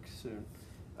to go back soon.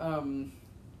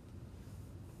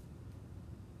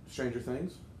 Stranger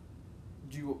Things?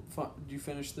 Did you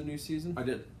finish the new season? I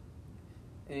did.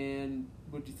 And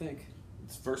what'd you think?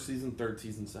 It's first season, third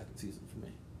season, second season for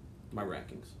me. My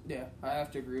rankings. Yeah, I have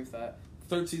to agree with that.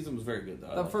 Third season was very good,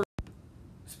 though.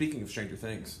 Speaking of Stranger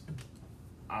Things,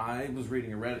 I was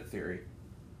reading a Reddit theory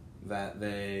that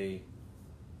they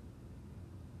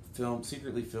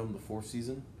secretly filmed the fourth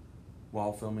season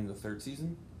while filming the third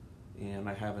season, and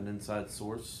I have an inside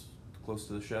source close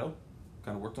to the show,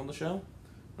 kind of worked on the show,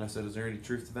 and I said, is there any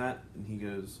truth to that? And he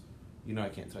goes, I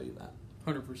can't tell you that.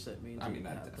 100% means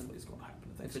That definitely is going to happen.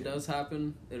 If it does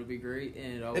happen, it'll be great,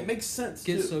 and it makes sense.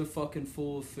 Get so fucking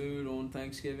full of food on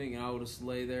Thanksgiving, and I will just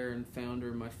lay there and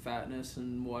founder my fatness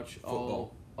and watch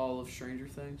all of Stranger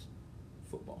Things.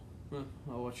 Football.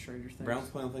 I'll watch Stranger Things. Browns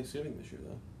play on Thanksgiving this year,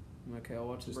 though. Okay, I'll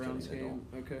watch the Browns game.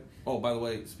 Okay. Oh, by the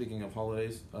way, speaking of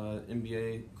holidays,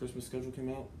 NBA Christmas schedule came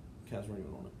out. Cavs weren't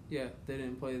even on it. Yeah, they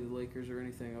didn't play the Lakers or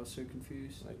anything. I was so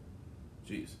confused.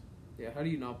 Jeez. Yeah, how do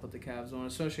you not put the Cavs on,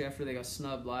 especially after they got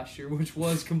snubbed last year, which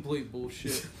was complete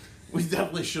bullshit. We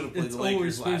definitely should have played the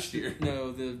Lakers last year.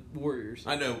 No, the Warriors.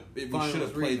 I know. We should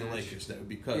have played the Lakers, though,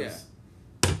 because...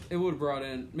 Yeah. It would have brought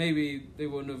in... Maybe they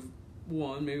wouldn't have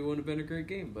won. Maybe it wouldn't have been a great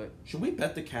game, but... Should we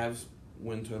bet the Cavs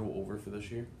win total over for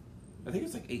this year? I think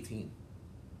it's like 18.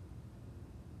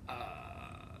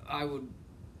 I would...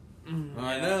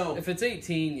 I know. If it's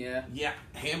 18, yeah. Yeah,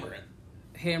 hammer it.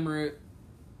 Hammer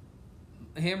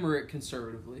it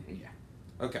conservatively. Yeah.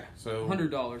 Okay, so...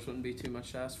 $100 wouldn't be too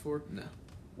much to ask for. No.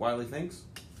 Wiley thinks?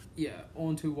 Yeah,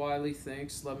 on to Wiley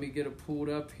thinks. Let me get it pulled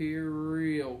up here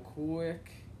real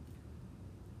quick.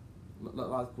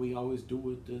 Like we always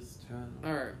do it this time.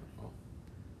 Alright. Oh.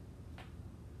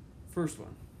 First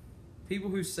one.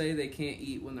 People who say they can't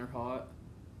eat when they're hot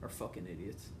are fucking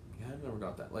idiots. Yeah, I've never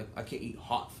got that. Like, I can't eat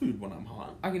hot food when I'm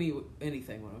hot. I can eat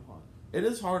anything when I'm hot. It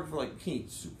is hard for, you can't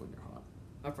eat soup when you're hot.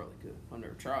 I probably could. I've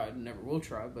never tried and never will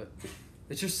try, but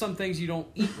it's just some things you don't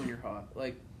eat when you're hot.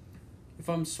 Like, if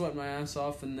I'm sweating my ass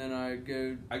off and then I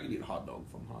could eat a hot dog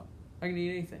if I'm hot. I can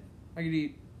eat anything.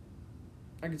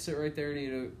 I could sit right there and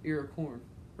eat an ear of corn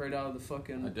right out of the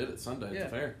fucking... I did it Sunday at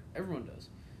the fair. Everyone does.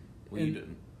 Well, you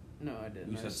didn't. No, I didn't.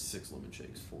 You just had 6 lemon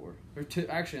shakes. 4. Or 2.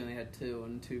 Actually, I only had 2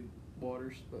 and 2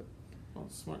 waters, but... Oh,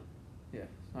 that's smart. Yeah,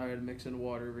 I had to mix in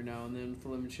water every now and then with the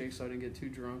lemon shake so I didn't get too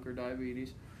drunk or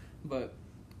diabetes. But,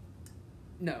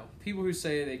 no. People who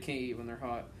say they can't eat when they're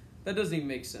hot, that doesn't even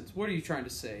make sense. What are you trying to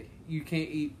say? You can't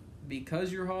eat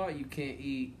because you're hot? You can't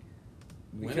eat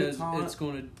because it's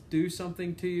going to do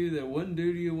something to you that wouldn't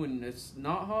do to you when it's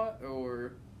not hot?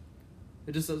 Or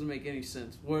it just doesn't make any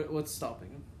sense. What's stopping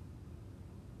them?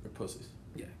 They're pussies.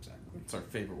 Yeah, exactly. It's our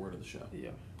favorite word of the show.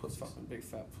 Yeah. Pussies. Fucking big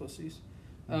fat pussies.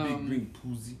 Big green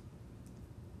pussy.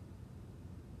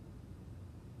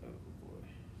 Oh,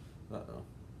 boy. Uh-oh.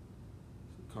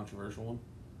 Controversial one.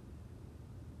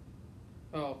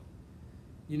 Oh.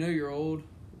 You know you're old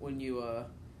when you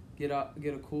get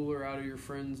a cooler out of your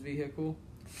friend's vehicle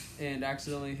and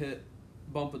accidentally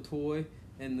bump a toy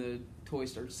and the toy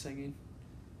starts singing?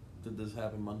 Did this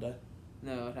happen Monday?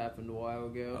 No, it happened a while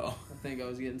ago. Oh. I think I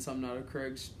was getting something out of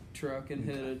Craig's truck and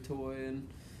hit a toy and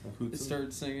it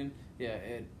started singing. Yeah,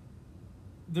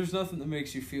 there's nothing that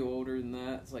makes you feel older than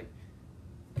that. It's like,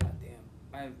 goddamn,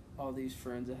 I have all these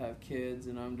friends that have kids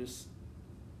and I'm just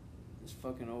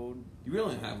fucking old. You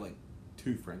really have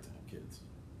 2 friends that have kids.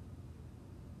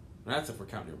 And that's if we're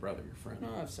counting your brother, your friend.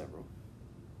 No, I have several.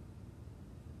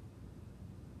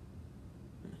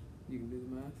 You can do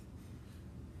the math.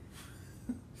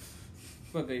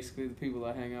 But basically, the people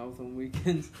I hang out with on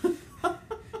weekends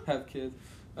have kids.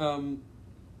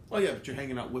 Well, yeah, but you're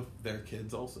hanging out with their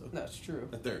kids also. That's true.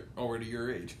 That they're already your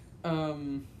age.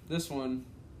 This one,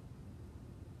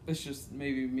 it's just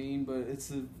maybe mean, but it's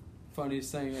the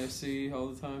funniest thing I see all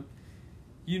the time.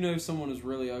 You know someone is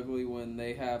really ugly when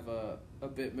they have a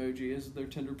Bitmoji as their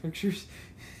Tinder pictures.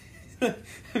 I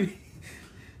mean,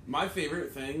 my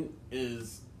favorite thing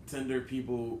is Tinder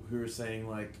people who are saying,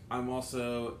 I'm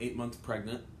also 8 months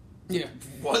pregnant. Yeah.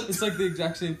 What? It's the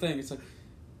exact same thing. It's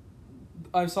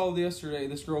I saw yesterday,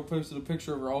 this girl posted a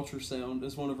picture of her ultrasound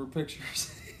as one of her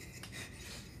pictures.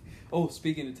 Oh,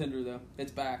 speaking of Tinder, though,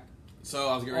 it's back. So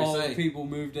I was going to All say... the people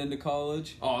moved into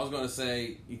college. Oh, I was going to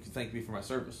say, you can thank me for my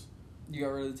service. You got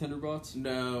rid of the Tinder bots?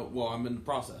 No, well, I'm in the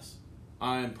process.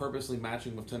 I'm purposely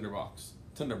matching with Tinder bots,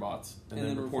 and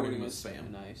then reporting them as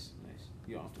spam. Nice.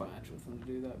 You don't have to match with them to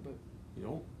do that, but... You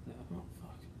don't? No. Oh,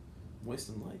 fuck. I'm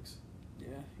wasting likes.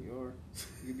 Yeah, you are.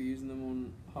 You could be using them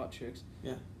on hot chicks.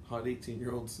 Yeah, hot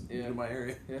 18-year-olds in my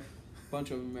area. Yeah,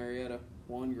 bunch of them, Marietta.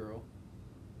 One girl.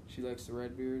 She likes the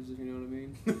red beards, if you know what I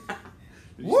mean.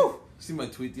 Woo! You see my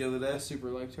tweet the other day? I super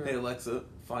liked her. Hey, Alexa,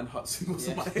 find hot singles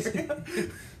in my area.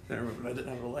 I remember I didn't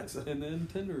have an Alexa. And then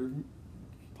Tinder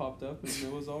popped up, and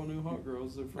it was all new hot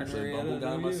girls. They're from Actually, Marietta. Bumble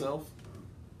guy myself.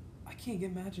 I can't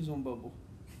get matches on Bumble.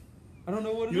 I don't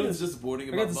know what it is. You know what's disappointing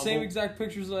about Bumble? I got the Bumble? same exact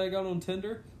pictures that I got on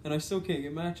Tinder, and I still can't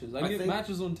get matches. I get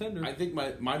matches on Tinder. I think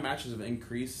my matches have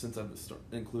increased since I've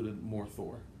included more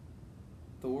Thor.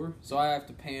 Thor? So I have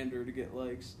to pander to get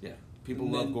likes. Yeah. People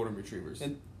love golden retrievers.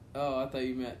 And, oh, I thought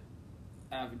you meant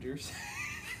Avengers.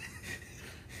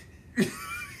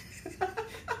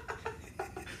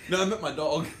 No, I meant my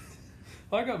dog.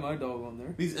 I got my dog on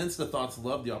there. These Insta thoughts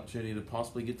love the opportunity to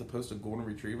possibly get to post a golden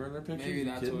retriever in their picture. Maybe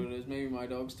that's what it is. Maybe my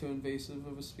dog's too invasive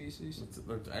of a species.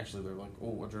 Actually, they're like,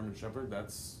 oh, a German Shepherd?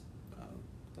 That's...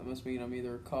 that must mean I'm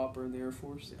either a cop or in the Air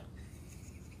Force. Yeah.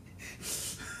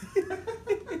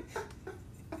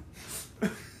 I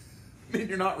mean,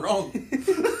 you're not wrong.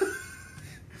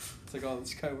 It's like, oh,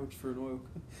 this guy works for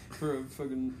for a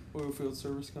fucking oil field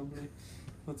service company.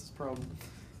 What's his problem?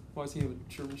 Why does he have a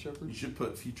German Shepherd? You should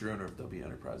put future owner of W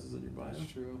Enterprises in your bio.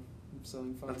 That's true. I'm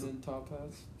selling fine-end top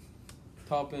hats.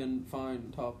 Top-end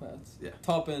fine top hats. Yeah.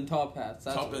 Top-end top hats.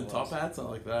 That's Top-end top hats? I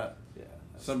like that. Yeah.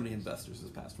 So many investors this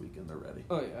past weekend, they're ready.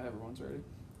 Oh, yeah, everyone's ready.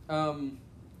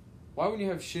 Why when you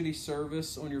have shitty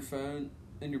service on your phone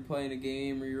and you're playing a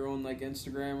game or you're on, like,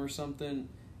 Instagram or something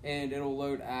and it'll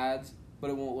load ads, but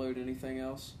it won't load anything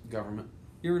else? Government.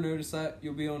 You ever notice that?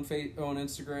 You'll be on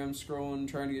Instagram scrolling,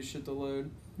 trying to get shit to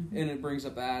load, and it brings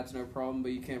up ads, no problem,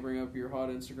 but you can't bring up your hot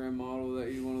Instagram model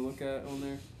that you want to look at on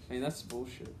there? I mean, that's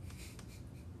bullshit.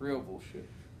 Real bullshit.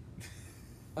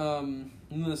 And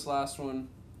then this last one,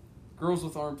 girls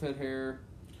with armpit hair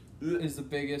is the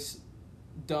biggest,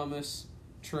 dumbest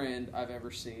trend I've ever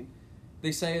seen.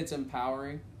 They say it's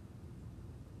empowering.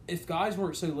 If guys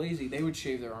weren't so lazy, they would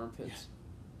shave their armpits.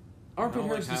 Yeah. Armpit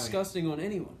hair is disgusting on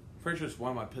anyone. Pretty sure it's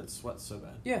why my pit sweats so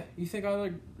bad. Yeah, you think I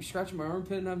like scratching my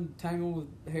armpit and I'm tangled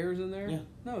with hairs in there? Yeah.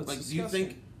 No, it's like,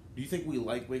 disgusting. Do you think we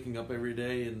like waking up every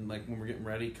day and like when we're getting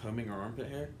ready, combing our armpit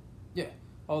hair? Yeah.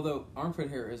 Although armpit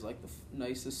hair is like the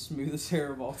nicest, smoothest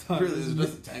hair of all time. Really, it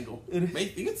doesn't tangle. Maybe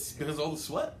think it's because all the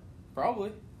sweat.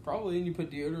 Probably, and you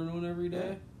put deodorant on every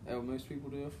day. Yeah. Oh, most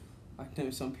people do. I know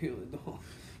some people that don't.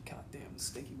 God damn,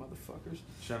 stinky motherfuckers.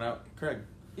 Shout out, Craig.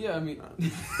 Yeah, I mean.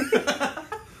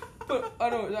 But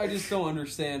I just don't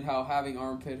understand how having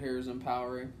armpit hair is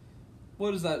empowering.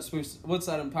 What's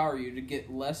that empower you? To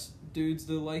get less dudes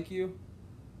to like you?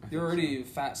 You're already a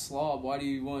fat slob. Why do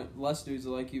you want less dudes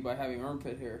to like you by having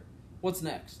armpit hair? What's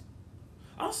next?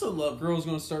 I also love... Girls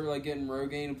gonna start like getting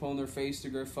Rogaine and pulling their face to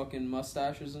grow fucking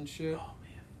mustaches and shit? Oh,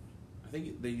 man. I think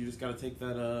you just gotta take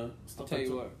that stuff... I'll tell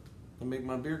you what. To make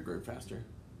my beard grow faster.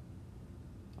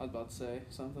 I was about to say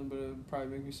something, but it would probably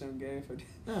make me sound gay if I did.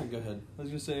 Yeah, go ahead. I was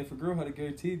gonna say, if a girl had a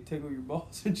goatee, tickle your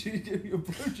balls and she'd give you a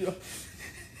blowjob.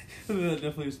 That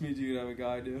definitely just means you could have a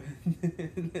guy do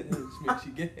it. It just makes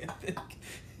you gay, I think.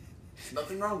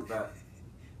 Nothing wrong with that.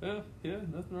 Yeah,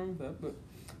 nothing wrong with that, but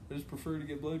I just prefer to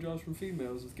get blowjobs from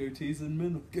females with goatees than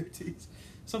men with goatees.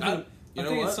 I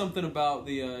think it's something about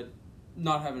the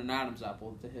not having an Adam's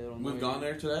apple to hit on. We've gone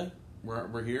there today.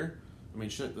 We're here. I mean,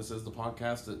 shit, this is the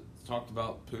podcast that talked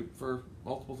about poop for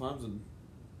multiple times in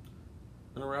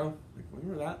a row. Like,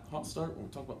 remember that hot start when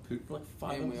we talked about poop for like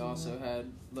 5 minutes? And we also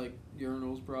had like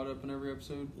urinals brought up in every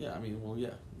episode. Yeah, I mean, well,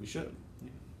 yeah, we should. Yeah.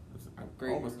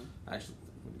 Great. Actually,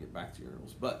 I'm going to get back to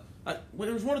urinals, but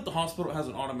there's one at the hospital that has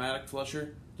an automatic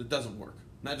flusher that doesn't work.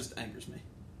 And that just angers me.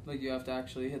 Like, you have to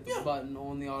actually hit the button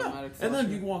on the automatic flusher. And then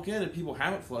you walk in and people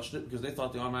haven't flushed it because they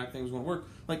thought the automatic thing was going to work.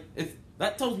 Like, if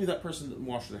that tells me that person didn't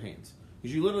wash their hands.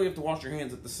 Because you literally have to wash your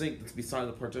hands at the sink that's beside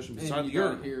the partition, beside the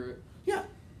urinal. And you don't hear it. Yeah.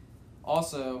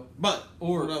 Also,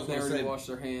 or they already washed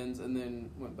their hands and then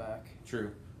went back.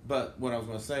 True. But what I was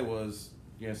going to say was,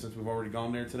 since we've already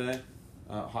gone there today,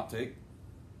 hot take,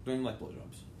 don't even like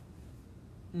blowjobs.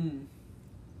 I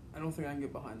don't think I can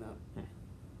get behind that.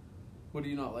 What do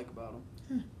you not like about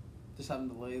them? Just having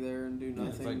to lay there and do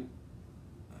nothing. I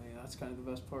mean, that's kind of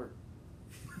the best part.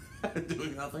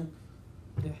 Doing nothing?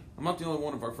 Yeah. I'm not the only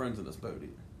one of our friends in this boat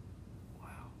either. Wow.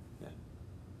 Yeah.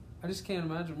 I just can't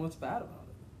imagine what's bad about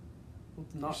it.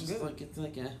 What's not good. It's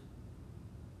like,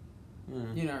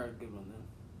 You never had a good one then.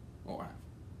 Oh, I have.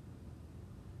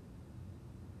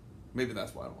 Maybe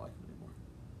that's why I don't like them anymore.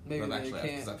 Maybe but they actually,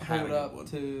 can't I've had hold a up good one.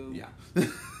 to. Yeah.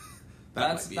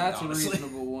 That's a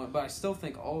reasonable one, but I still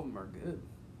think all of them are good.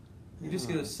 You just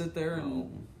get to sit there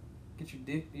and get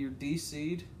your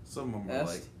DC'd. Some of them are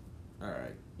like, all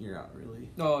right, you're not really.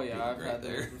 Oh yeah, I've had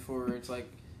those before. It's like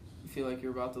you feel like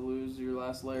you're about to lose your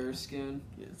last layer of skin.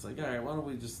 Yeah, it's like, all right, why don't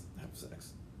we just have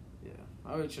sex? Yeah,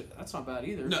 that's not bad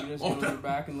either. No. You just go on your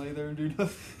back and lay there and do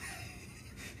nothing.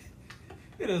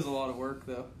 It is a lot of work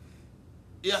though.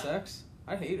 Yeah. Sex,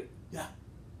 I hate it. Yeah.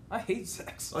 I hate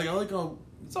sex. Like I like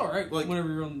it's all right. Like whenever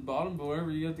you're on the bottom, but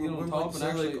whenever you have to get on top and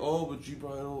actually. Like, oh, but you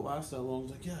probably don't last that long.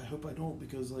 It's like, yeah, I hope I don't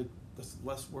because like that's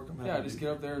less work I'm having. Yeah, I just get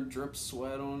up there and drip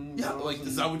sweat on. Yeah, like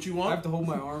is that what you want? I have to hold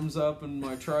my arms up and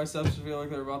my triceps feel like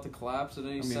they're about to collapse at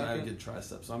any second. I have good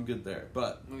triceps, so I'm good there.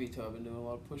 But me too. I've been doing a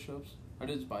lot of push-ups. I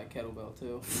did just buy a kettlebell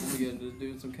too. I'm getting into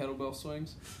doing some kettlebell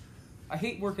swings. I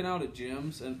hate working out at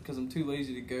gyms and because I'm too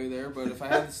lazy to go there. But if I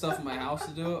have the stuff in my house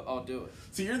to do it, I'll do it.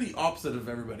 So you're the opposite of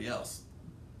everybody else.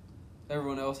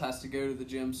 Everyone else has to go to the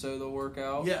gym so they'll work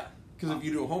out. Yeah, because if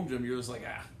you do a home gym, you're just like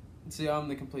See, I'm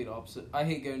the complete opposite. I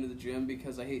hate going to the gym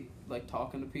because I hate like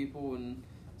talking to people and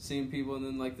seeing people, and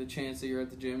then like the chance that you're at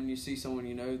the gym and you see someone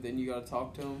you know, then you got to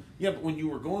talk to them. Yeah, but when you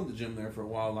were going to the gym there for a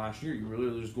while last year, you were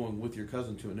literally just going with your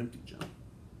cousin to an empty gym.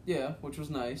 Yeah, which was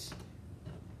nice,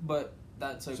 but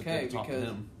that's okay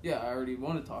because I already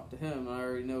want to talk to him. And I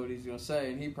already know what he's gonna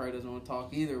say, and he probably doesn't want to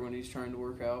talk either when he's trying to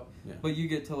work out. Yeah. But you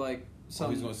get to like. All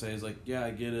he's going to say is like, yeah,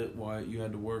 I get it. Why you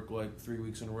had to work like 3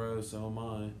 weeks in a row, so am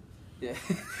I. Yeah.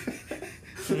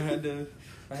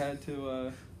 I had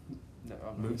to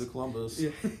move to Columbus.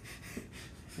 Yeah.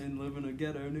 And live in a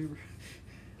ghetto neighborhood.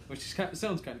 Which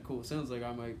sounds kind of cool. Sounds like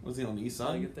I might. Was he on the east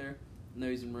side? Get there. No,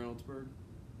 he's in Reynoldsburg.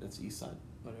 That's east side.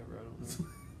 Whatever, I don't know.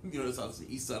 You know, it's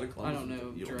the east side of Columbus. I don't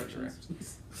know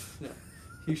directions. No.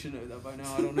 You should know that by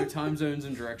now. I don't know time zones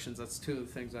and directions. That's two of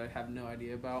the things I have no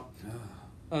idea about.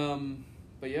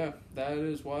 But yeah, that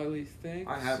is Wiley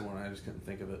thinks. I had one, I just couldn't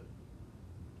think of it.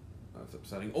 That's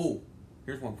upsetting. Oh,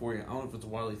 here's one for you. I don't know if it's a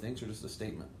Wiley thinks or just a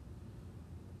statement.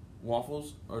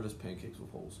 Waffles are just pancakes with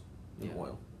holes in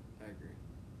oil. I agree.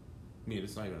 I mean,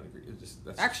 it's not even agree. It's just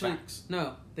that's actually facts.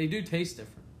 No, they do taste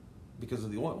different because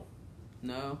of the oil.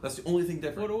 No, that's the only thing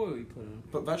different. What oil you put in?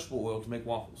 Put vegetable oil to make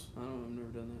waffles. I don't know. I've never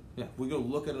done that. Yeah, we go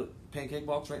look at a pancake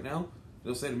box right now.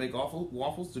 They'll say to make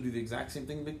waffles to do the exact same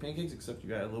thing to make pancakes, except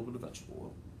you add a little bit of vegetable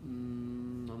oil.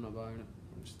 I'm not buying it.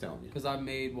 I'm just telling you. Because I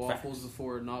made waffles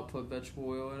before and not put vegetable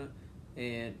oil in it,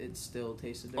 and it still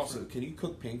tasted different. Also, can you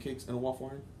cook pancakes in a waffle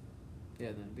iron? Yeah,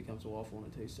 then it becomes a waffle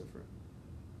and it tastes different.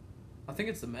 I think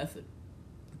it's the method.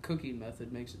 The cooking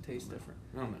method makes it taste different.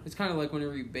 I don't know. It's kind of like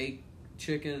whenever you bake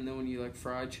chicken and then when you like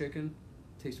fry chicken,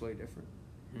 it tastes way different.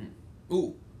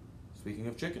 Ooh, speaking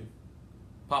of chicken,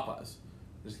 Popeyes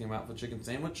just came out with a chicken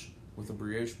sandwich with a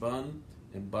brioche bun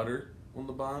and butter on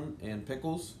the bun and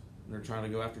pickles. They're trying to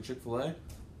go after Chick-fil-A.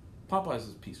 Popeyes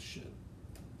is a piece of shit.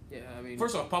 Yeah, I mean...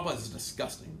 First off, Popeyes is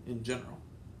disgusting in general.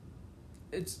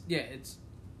 It's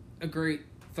a great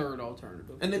third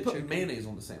alternative. And they put mayonnaise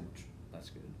on the sandwich.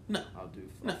 That's good. No. I'll do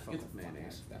fuck with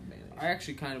mayonnaise. That mayonnaise. I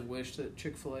actually kind of wish that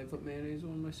Chick-fil-A put mayonnaise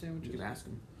on my sandwiches. You can ask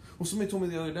them. Well, somebody told me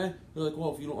the other day, they're like,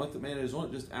 well, if you don't like the mayonnaise on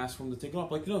it, just ask for them to take it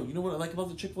off. Like, no, you know what I like about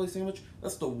the Chick-fil-A sandwich?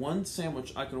 That's the one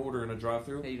sandwich I can order in a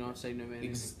drive-thru. Hey, you don't have to say no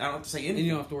mayonnaise. I don't have to say anything. And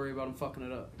you don't have to worry about them fucking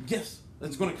it up. Yes.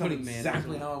 That's going to come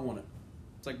exactly how I want it.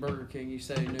 It's like Burger King. You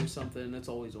say no something, and it's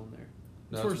always on there.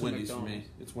 No, it's Wendy's for me.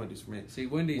 It's Wendy's for me. See,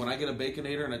 Wendy's... When I get a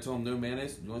Baconator and I tell them no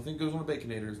mayonnaise, the only thing that goes on a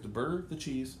Baconator is the burger, the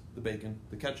cheese, the bacon,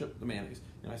 the ketchup, the mayonnaise.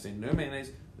 And I say no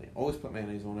mayonnaise, they always put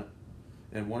mayonnaise on it.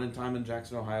 And one time in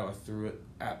Jackson, Ohio, I threw it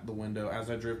at the window. As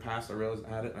I drove past, I realized I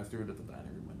had it, and I threw it at the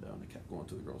dining room window, and it kept going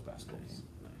to the girls' basketball game.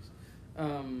 Nice.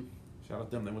 Shout out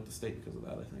to them. They went to state because of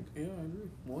that, I think. Yeah, I agree.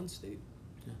 One state.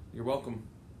 Yeah. You're welcome.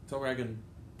 Tell Reagan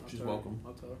she's welcome.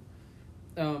 I'll tell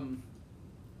her.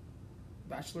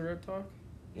 Bachelorette talk?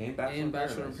 And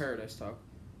Bachelor in Paradise talk.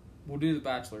 We'll do the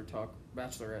Bachelorette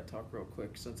talk real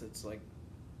quick since it's like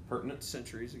pertinent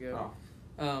centuries ago.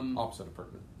 Oh. Opposite of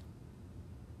pertinent.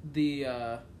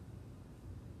 The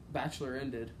Bachelor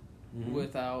ended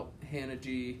without Hannah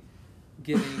G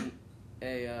getting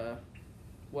a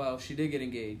well, she did get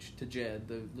engaged to Jed,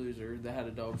 the loser that had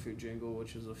a dog food jingle,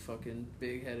 which is a fucking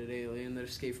big-headed alien that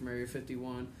escaped from Area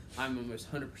 51. I'm almost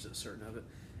 100% certain of it.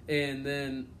 And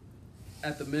then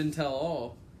at the Men Tell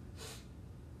All,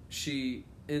 she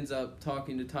ends up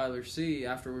talking to Tyler C.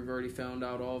 after we've already found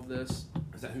out all of this.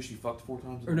 Is that who she fucked 4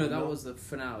 times? Or no, that was the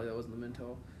finale. That wasn't the Men Tell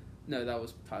All. No, that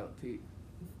was Pilot Pete.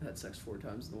 Had sex 4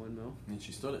 times in the windmill. And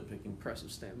she still didn't pick him. Impressive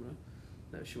stamina.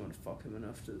 No, she wanted to fuck him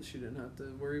enough that she didn't have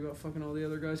to worry about fucking all the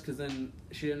other guys. Because then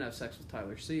she didn't have sex with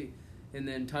Tyler C. And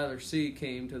then Tyler C.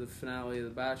 came to the finale of The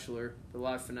Bachelor, the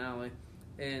live finale,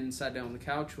 and sat down on the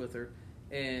couch with her.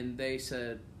 And they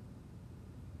said,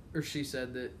 or she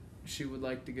said that she would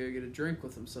like to go get a drink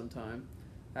with him sometime,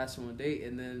 asked him on a date.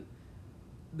 And then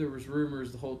there was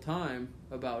rumors the whole time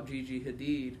about Gigi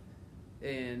Hadid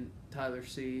and Tyler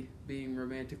C. being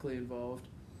romantically involved.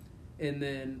 And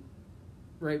then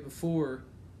right before,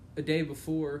 a day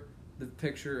before, the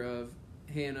picture of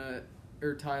Hannah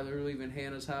or Tyler leaving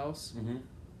Hannah's house,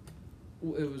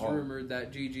 it was rumored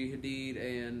that Gigi Hadid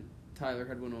and Tyler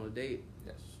had went on a date.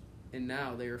 Yes. And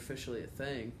now they are officially a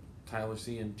thing. Tyler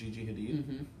C. and Gigi Hadid?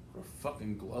 Mm-hmm. What a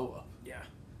fucking glow up. Yeah.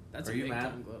 That's Are a you big mad?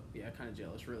 time glow. Yeah, kind of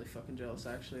jealous. Really fucking jealous,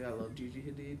 actually. I love Gigi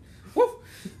Hadid. Woo!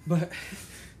 But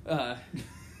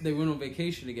they went on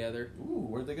vacation together. Ooh,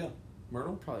 where'd they go?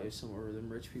 Myrtle? Probably somewhere where them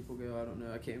rich people go. I don't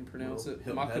know. I can't even pronounce it.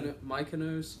 Hilton Head?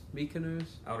 Mykonos?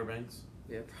 Outer Banks?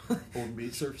 Yeah, probably. Golden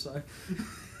Beach? Surfside.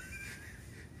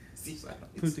 Seaside?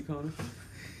 Punta Cana.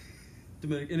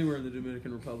 Anywhere in the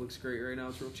Dominican Republic's great right now.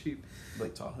 It's real cheap.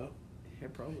 Lake Tahoe? Yeah,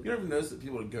 probably. You ever notice that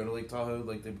people that go to Lake Tahoe,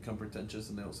 like, they become pretentious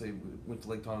and they'll say, we went to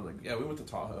Lake Tahoe, like, yeah, we went to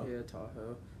Tahoe. Yeah,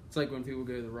 Tahoe. It's like when people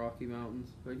go to the Rocky Mountains.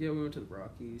 Like, yeah, we went to the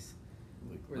Rockies.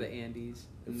 Or the Andes.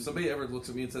 If somebody ever looks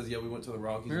at me and says, yeah, we went to the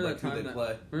Rockies, remember like, who they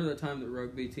play? Remember that time the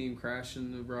rugby team crashed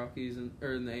in the Rockies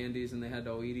or in the Andes and they had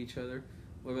to all eat each other?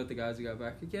 What about the guys who got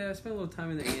back? Like, yeah, I spent a little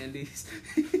time in the Andes.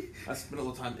 I spent a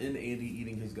little time in Andy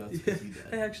eating his guts. Yeah, He did.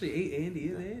 I actually ate Andy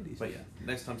in the Andes. But yeah,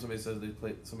 next time somebody says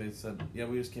somebody said, yeah,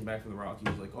 we just came back from the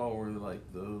Rockies, like, oh, we're like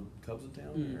the Cubs in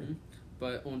town? Mm-hmm.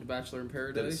 But on to Bachelor in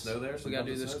Paradise. Did it snow there? We gotta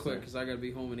do this quick because I gotta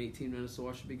be home in 18 minutes to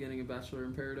watch the beginning of Bachelor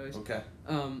in Paradise. Okay.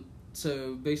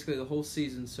 So basically the whole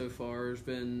season so far has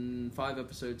been 5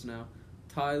 episodes now.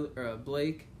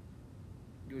 Blake,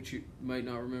 which you might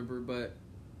not remember, but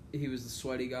he was the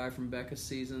sweaty guy from Becca's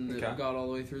season that got all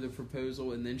the way through the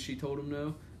proposal, and then she told him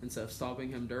no instead of stopping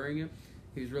him during it.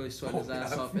 He was really sweating his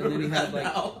ass off, and then he had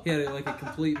a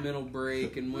complete mental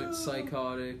break and went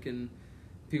psychotic, and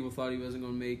people thought he wasn't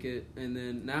going to make it. And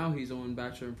then now he's on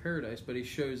Bachelor in Paradise, but he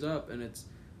shows up and it's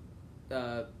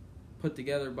put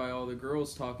together by all the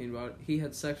girls talking about it. He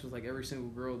had sex with like every single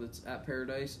girl that's at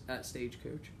Paradise at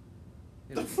Stagecoach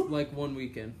in like one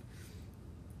weekend.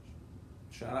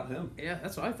 Shout out him. Yeah,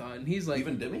 that's what I thought. And he's like,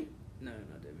 even Demi? No,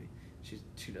 not Demi.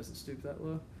 She doesn't stoop that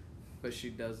low, but she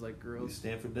does like girls. You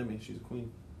stand for Demi. She's a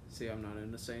queen. See, I'm not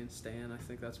into saying stan. I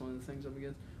think that's one of the things I'm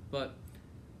against. But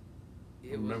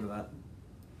remember that.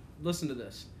 Listen to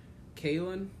this: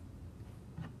 Kaylin,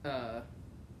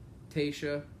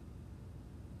 Tasha.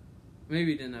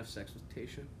 Maybe he didn't have sex with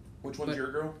Tasha. Which one's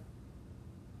your girl?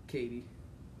 Katie,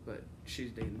 but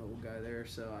she's dating the old guy there,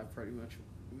 so I pretty much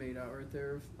made out right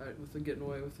there with getting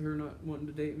away with her not wanting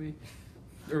to date me,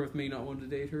 or with me not wanting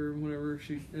to date her whenever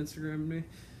she Instagrammed me.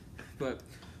 But,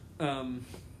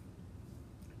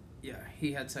 yeah,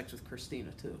 he had sex with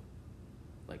Christina too,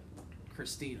 like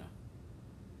Christina.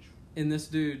 And this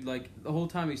dude, like the whole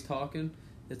time he's talking,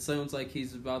 it sounds like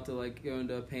he's about to like go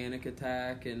into a panic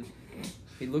attack, and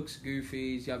he looks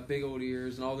goofy. He's got big old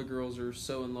ears, and all the girls are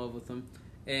so in love with him.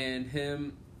 And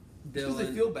him, Dylan,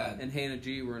 they feel bad. and Hannah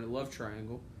G were in a love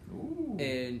triangle. Ooh.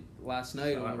 And last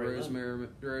night on the right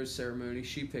rose ceremony,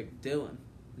 she picked Dylan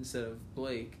instead of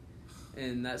Blake.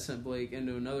 And that sent Blake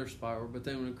into another spiral. But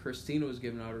then when Christina was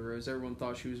giving out a rose, everyone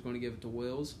thought she was going to give it to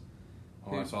Wills.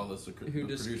 Oh, I saw this. The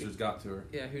producers got to her.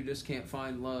 Yeah, who just can't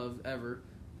find love ever.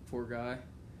 Poor guy.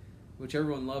 Which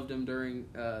everyone loved him during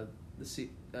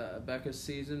Becca's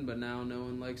season, but now no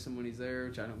one likes him when he's there,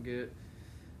 which I don't get.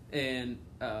 And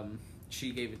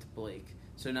she gave it to Blake.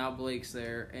 So now Blake's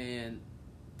there, and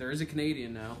there is a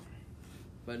Canadian now,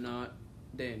 but not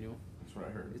Daniel. That's what I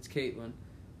heard. It's Caitlin.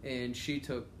 And she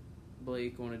took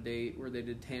Blake on a date where they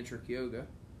did tantric yoga.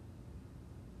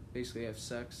 Basically have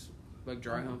sex, like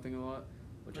dry humping a lot,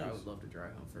 which I would love to dry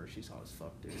hump her. She's hot as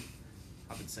fuck, dude.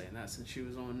 I've been saying that since she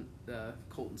was on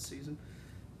Colton's season.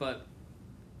 But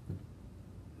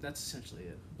that's essentially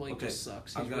it. Blake just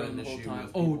sucks. He's running the whole time.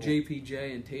 Oh,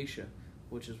 JPJ and Tasha,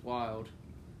 which is wild.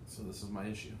 So this is my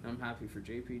issue. I'm happy for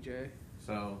JPJ.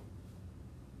 So,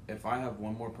 if I have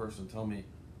one more person tell me,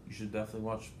 you should definitely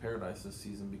watch Paradise this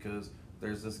season because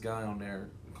there's this guy on there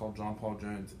called John Paul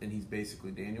Jones, and he's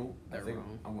basically Daniel. They're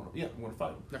wrong. I'm gonna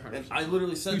fight him. And I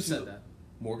literally said Who said that?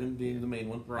 Morgan being the main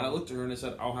one. Wrong. And I looked at her and I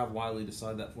said, I'll have Wiley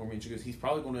decide that for me. And she goes, he's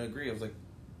probably going to agree. I was like,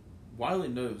 Wiley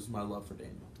knows my love for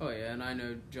Daniel. Oh, yeah, and I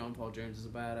know John Paul Jones is a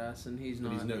badass, and he's not.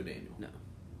 But he's no Daniel. No.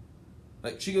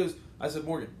 Like, she goes, I said,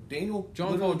 Morgan, Daniel...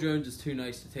 John Paul Jones is too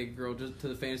nice to take a girl just to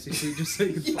the fantasy suite just so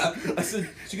you can Yeah. I said,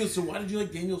 she goes, so why did you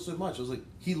like Daniel so much? I was like,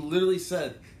 he literally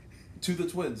said to the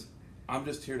twins, I'm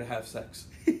just here to have sex.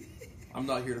 I'm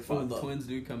not here to find the love. Twins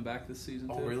do come back this season,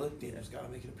 too. Oh, really? Daniel's got to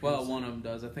make it appearance. Well, one of them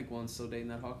does. I think one's still dating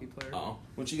that hockey player. Oh.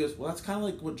 When she goes, well, that's kind of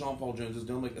like what John Paul Jones is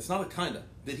doing. Like, it's not a kind of.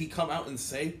 Did he come out and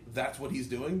say that's what he's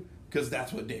doing? Because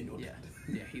that's what Daniel did.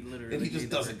 Yeah, he literally... And he just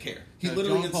doesn't care. He No,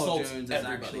 literally John Paul insults Jones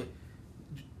everybody. is actually...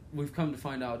 We've come to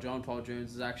find out John Paul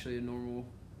Jones is actually a normal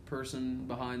person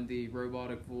behind the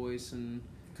robotic voice and...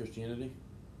 Christianity?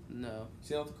 No. Is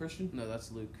he not the Christian? No,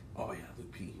 that's Luke. Oh, yeah,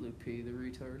 Luke P. Luke P, the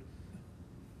retard.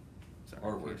 Sorry,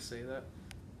 R I word. can't say that.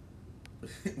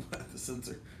 We'll have to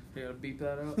censor. You gotta beep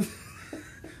that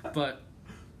out. But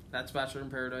that's Bachelor in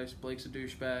Paradise. Blake's a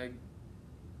douchebag.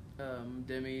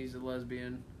 Demi's a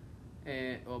lesbian.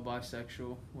 And, well,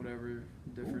 bisexual. Whatever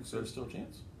difference. So there's still a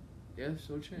chance. Yeah,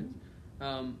 still a chance.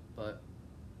 But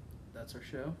that's our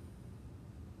show.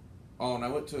 Oh, and I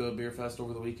went to a beer fest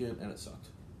over the weekend, and it sucked.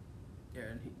 Yeah,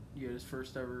 and he had his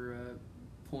first ever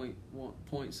point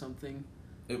something.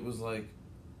 It was like,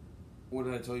 what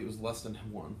did I tell you? It was less than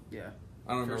 1. Yeah.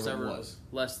 I don't First remember what ever it was.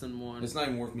 less than 1. It's not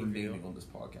even worth me review. naming on this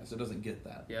podcast. It doesn't get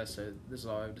that. Yeah, so this is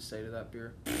all I have to say to that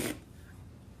beer.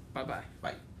 Bye-bye.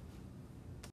 Bye.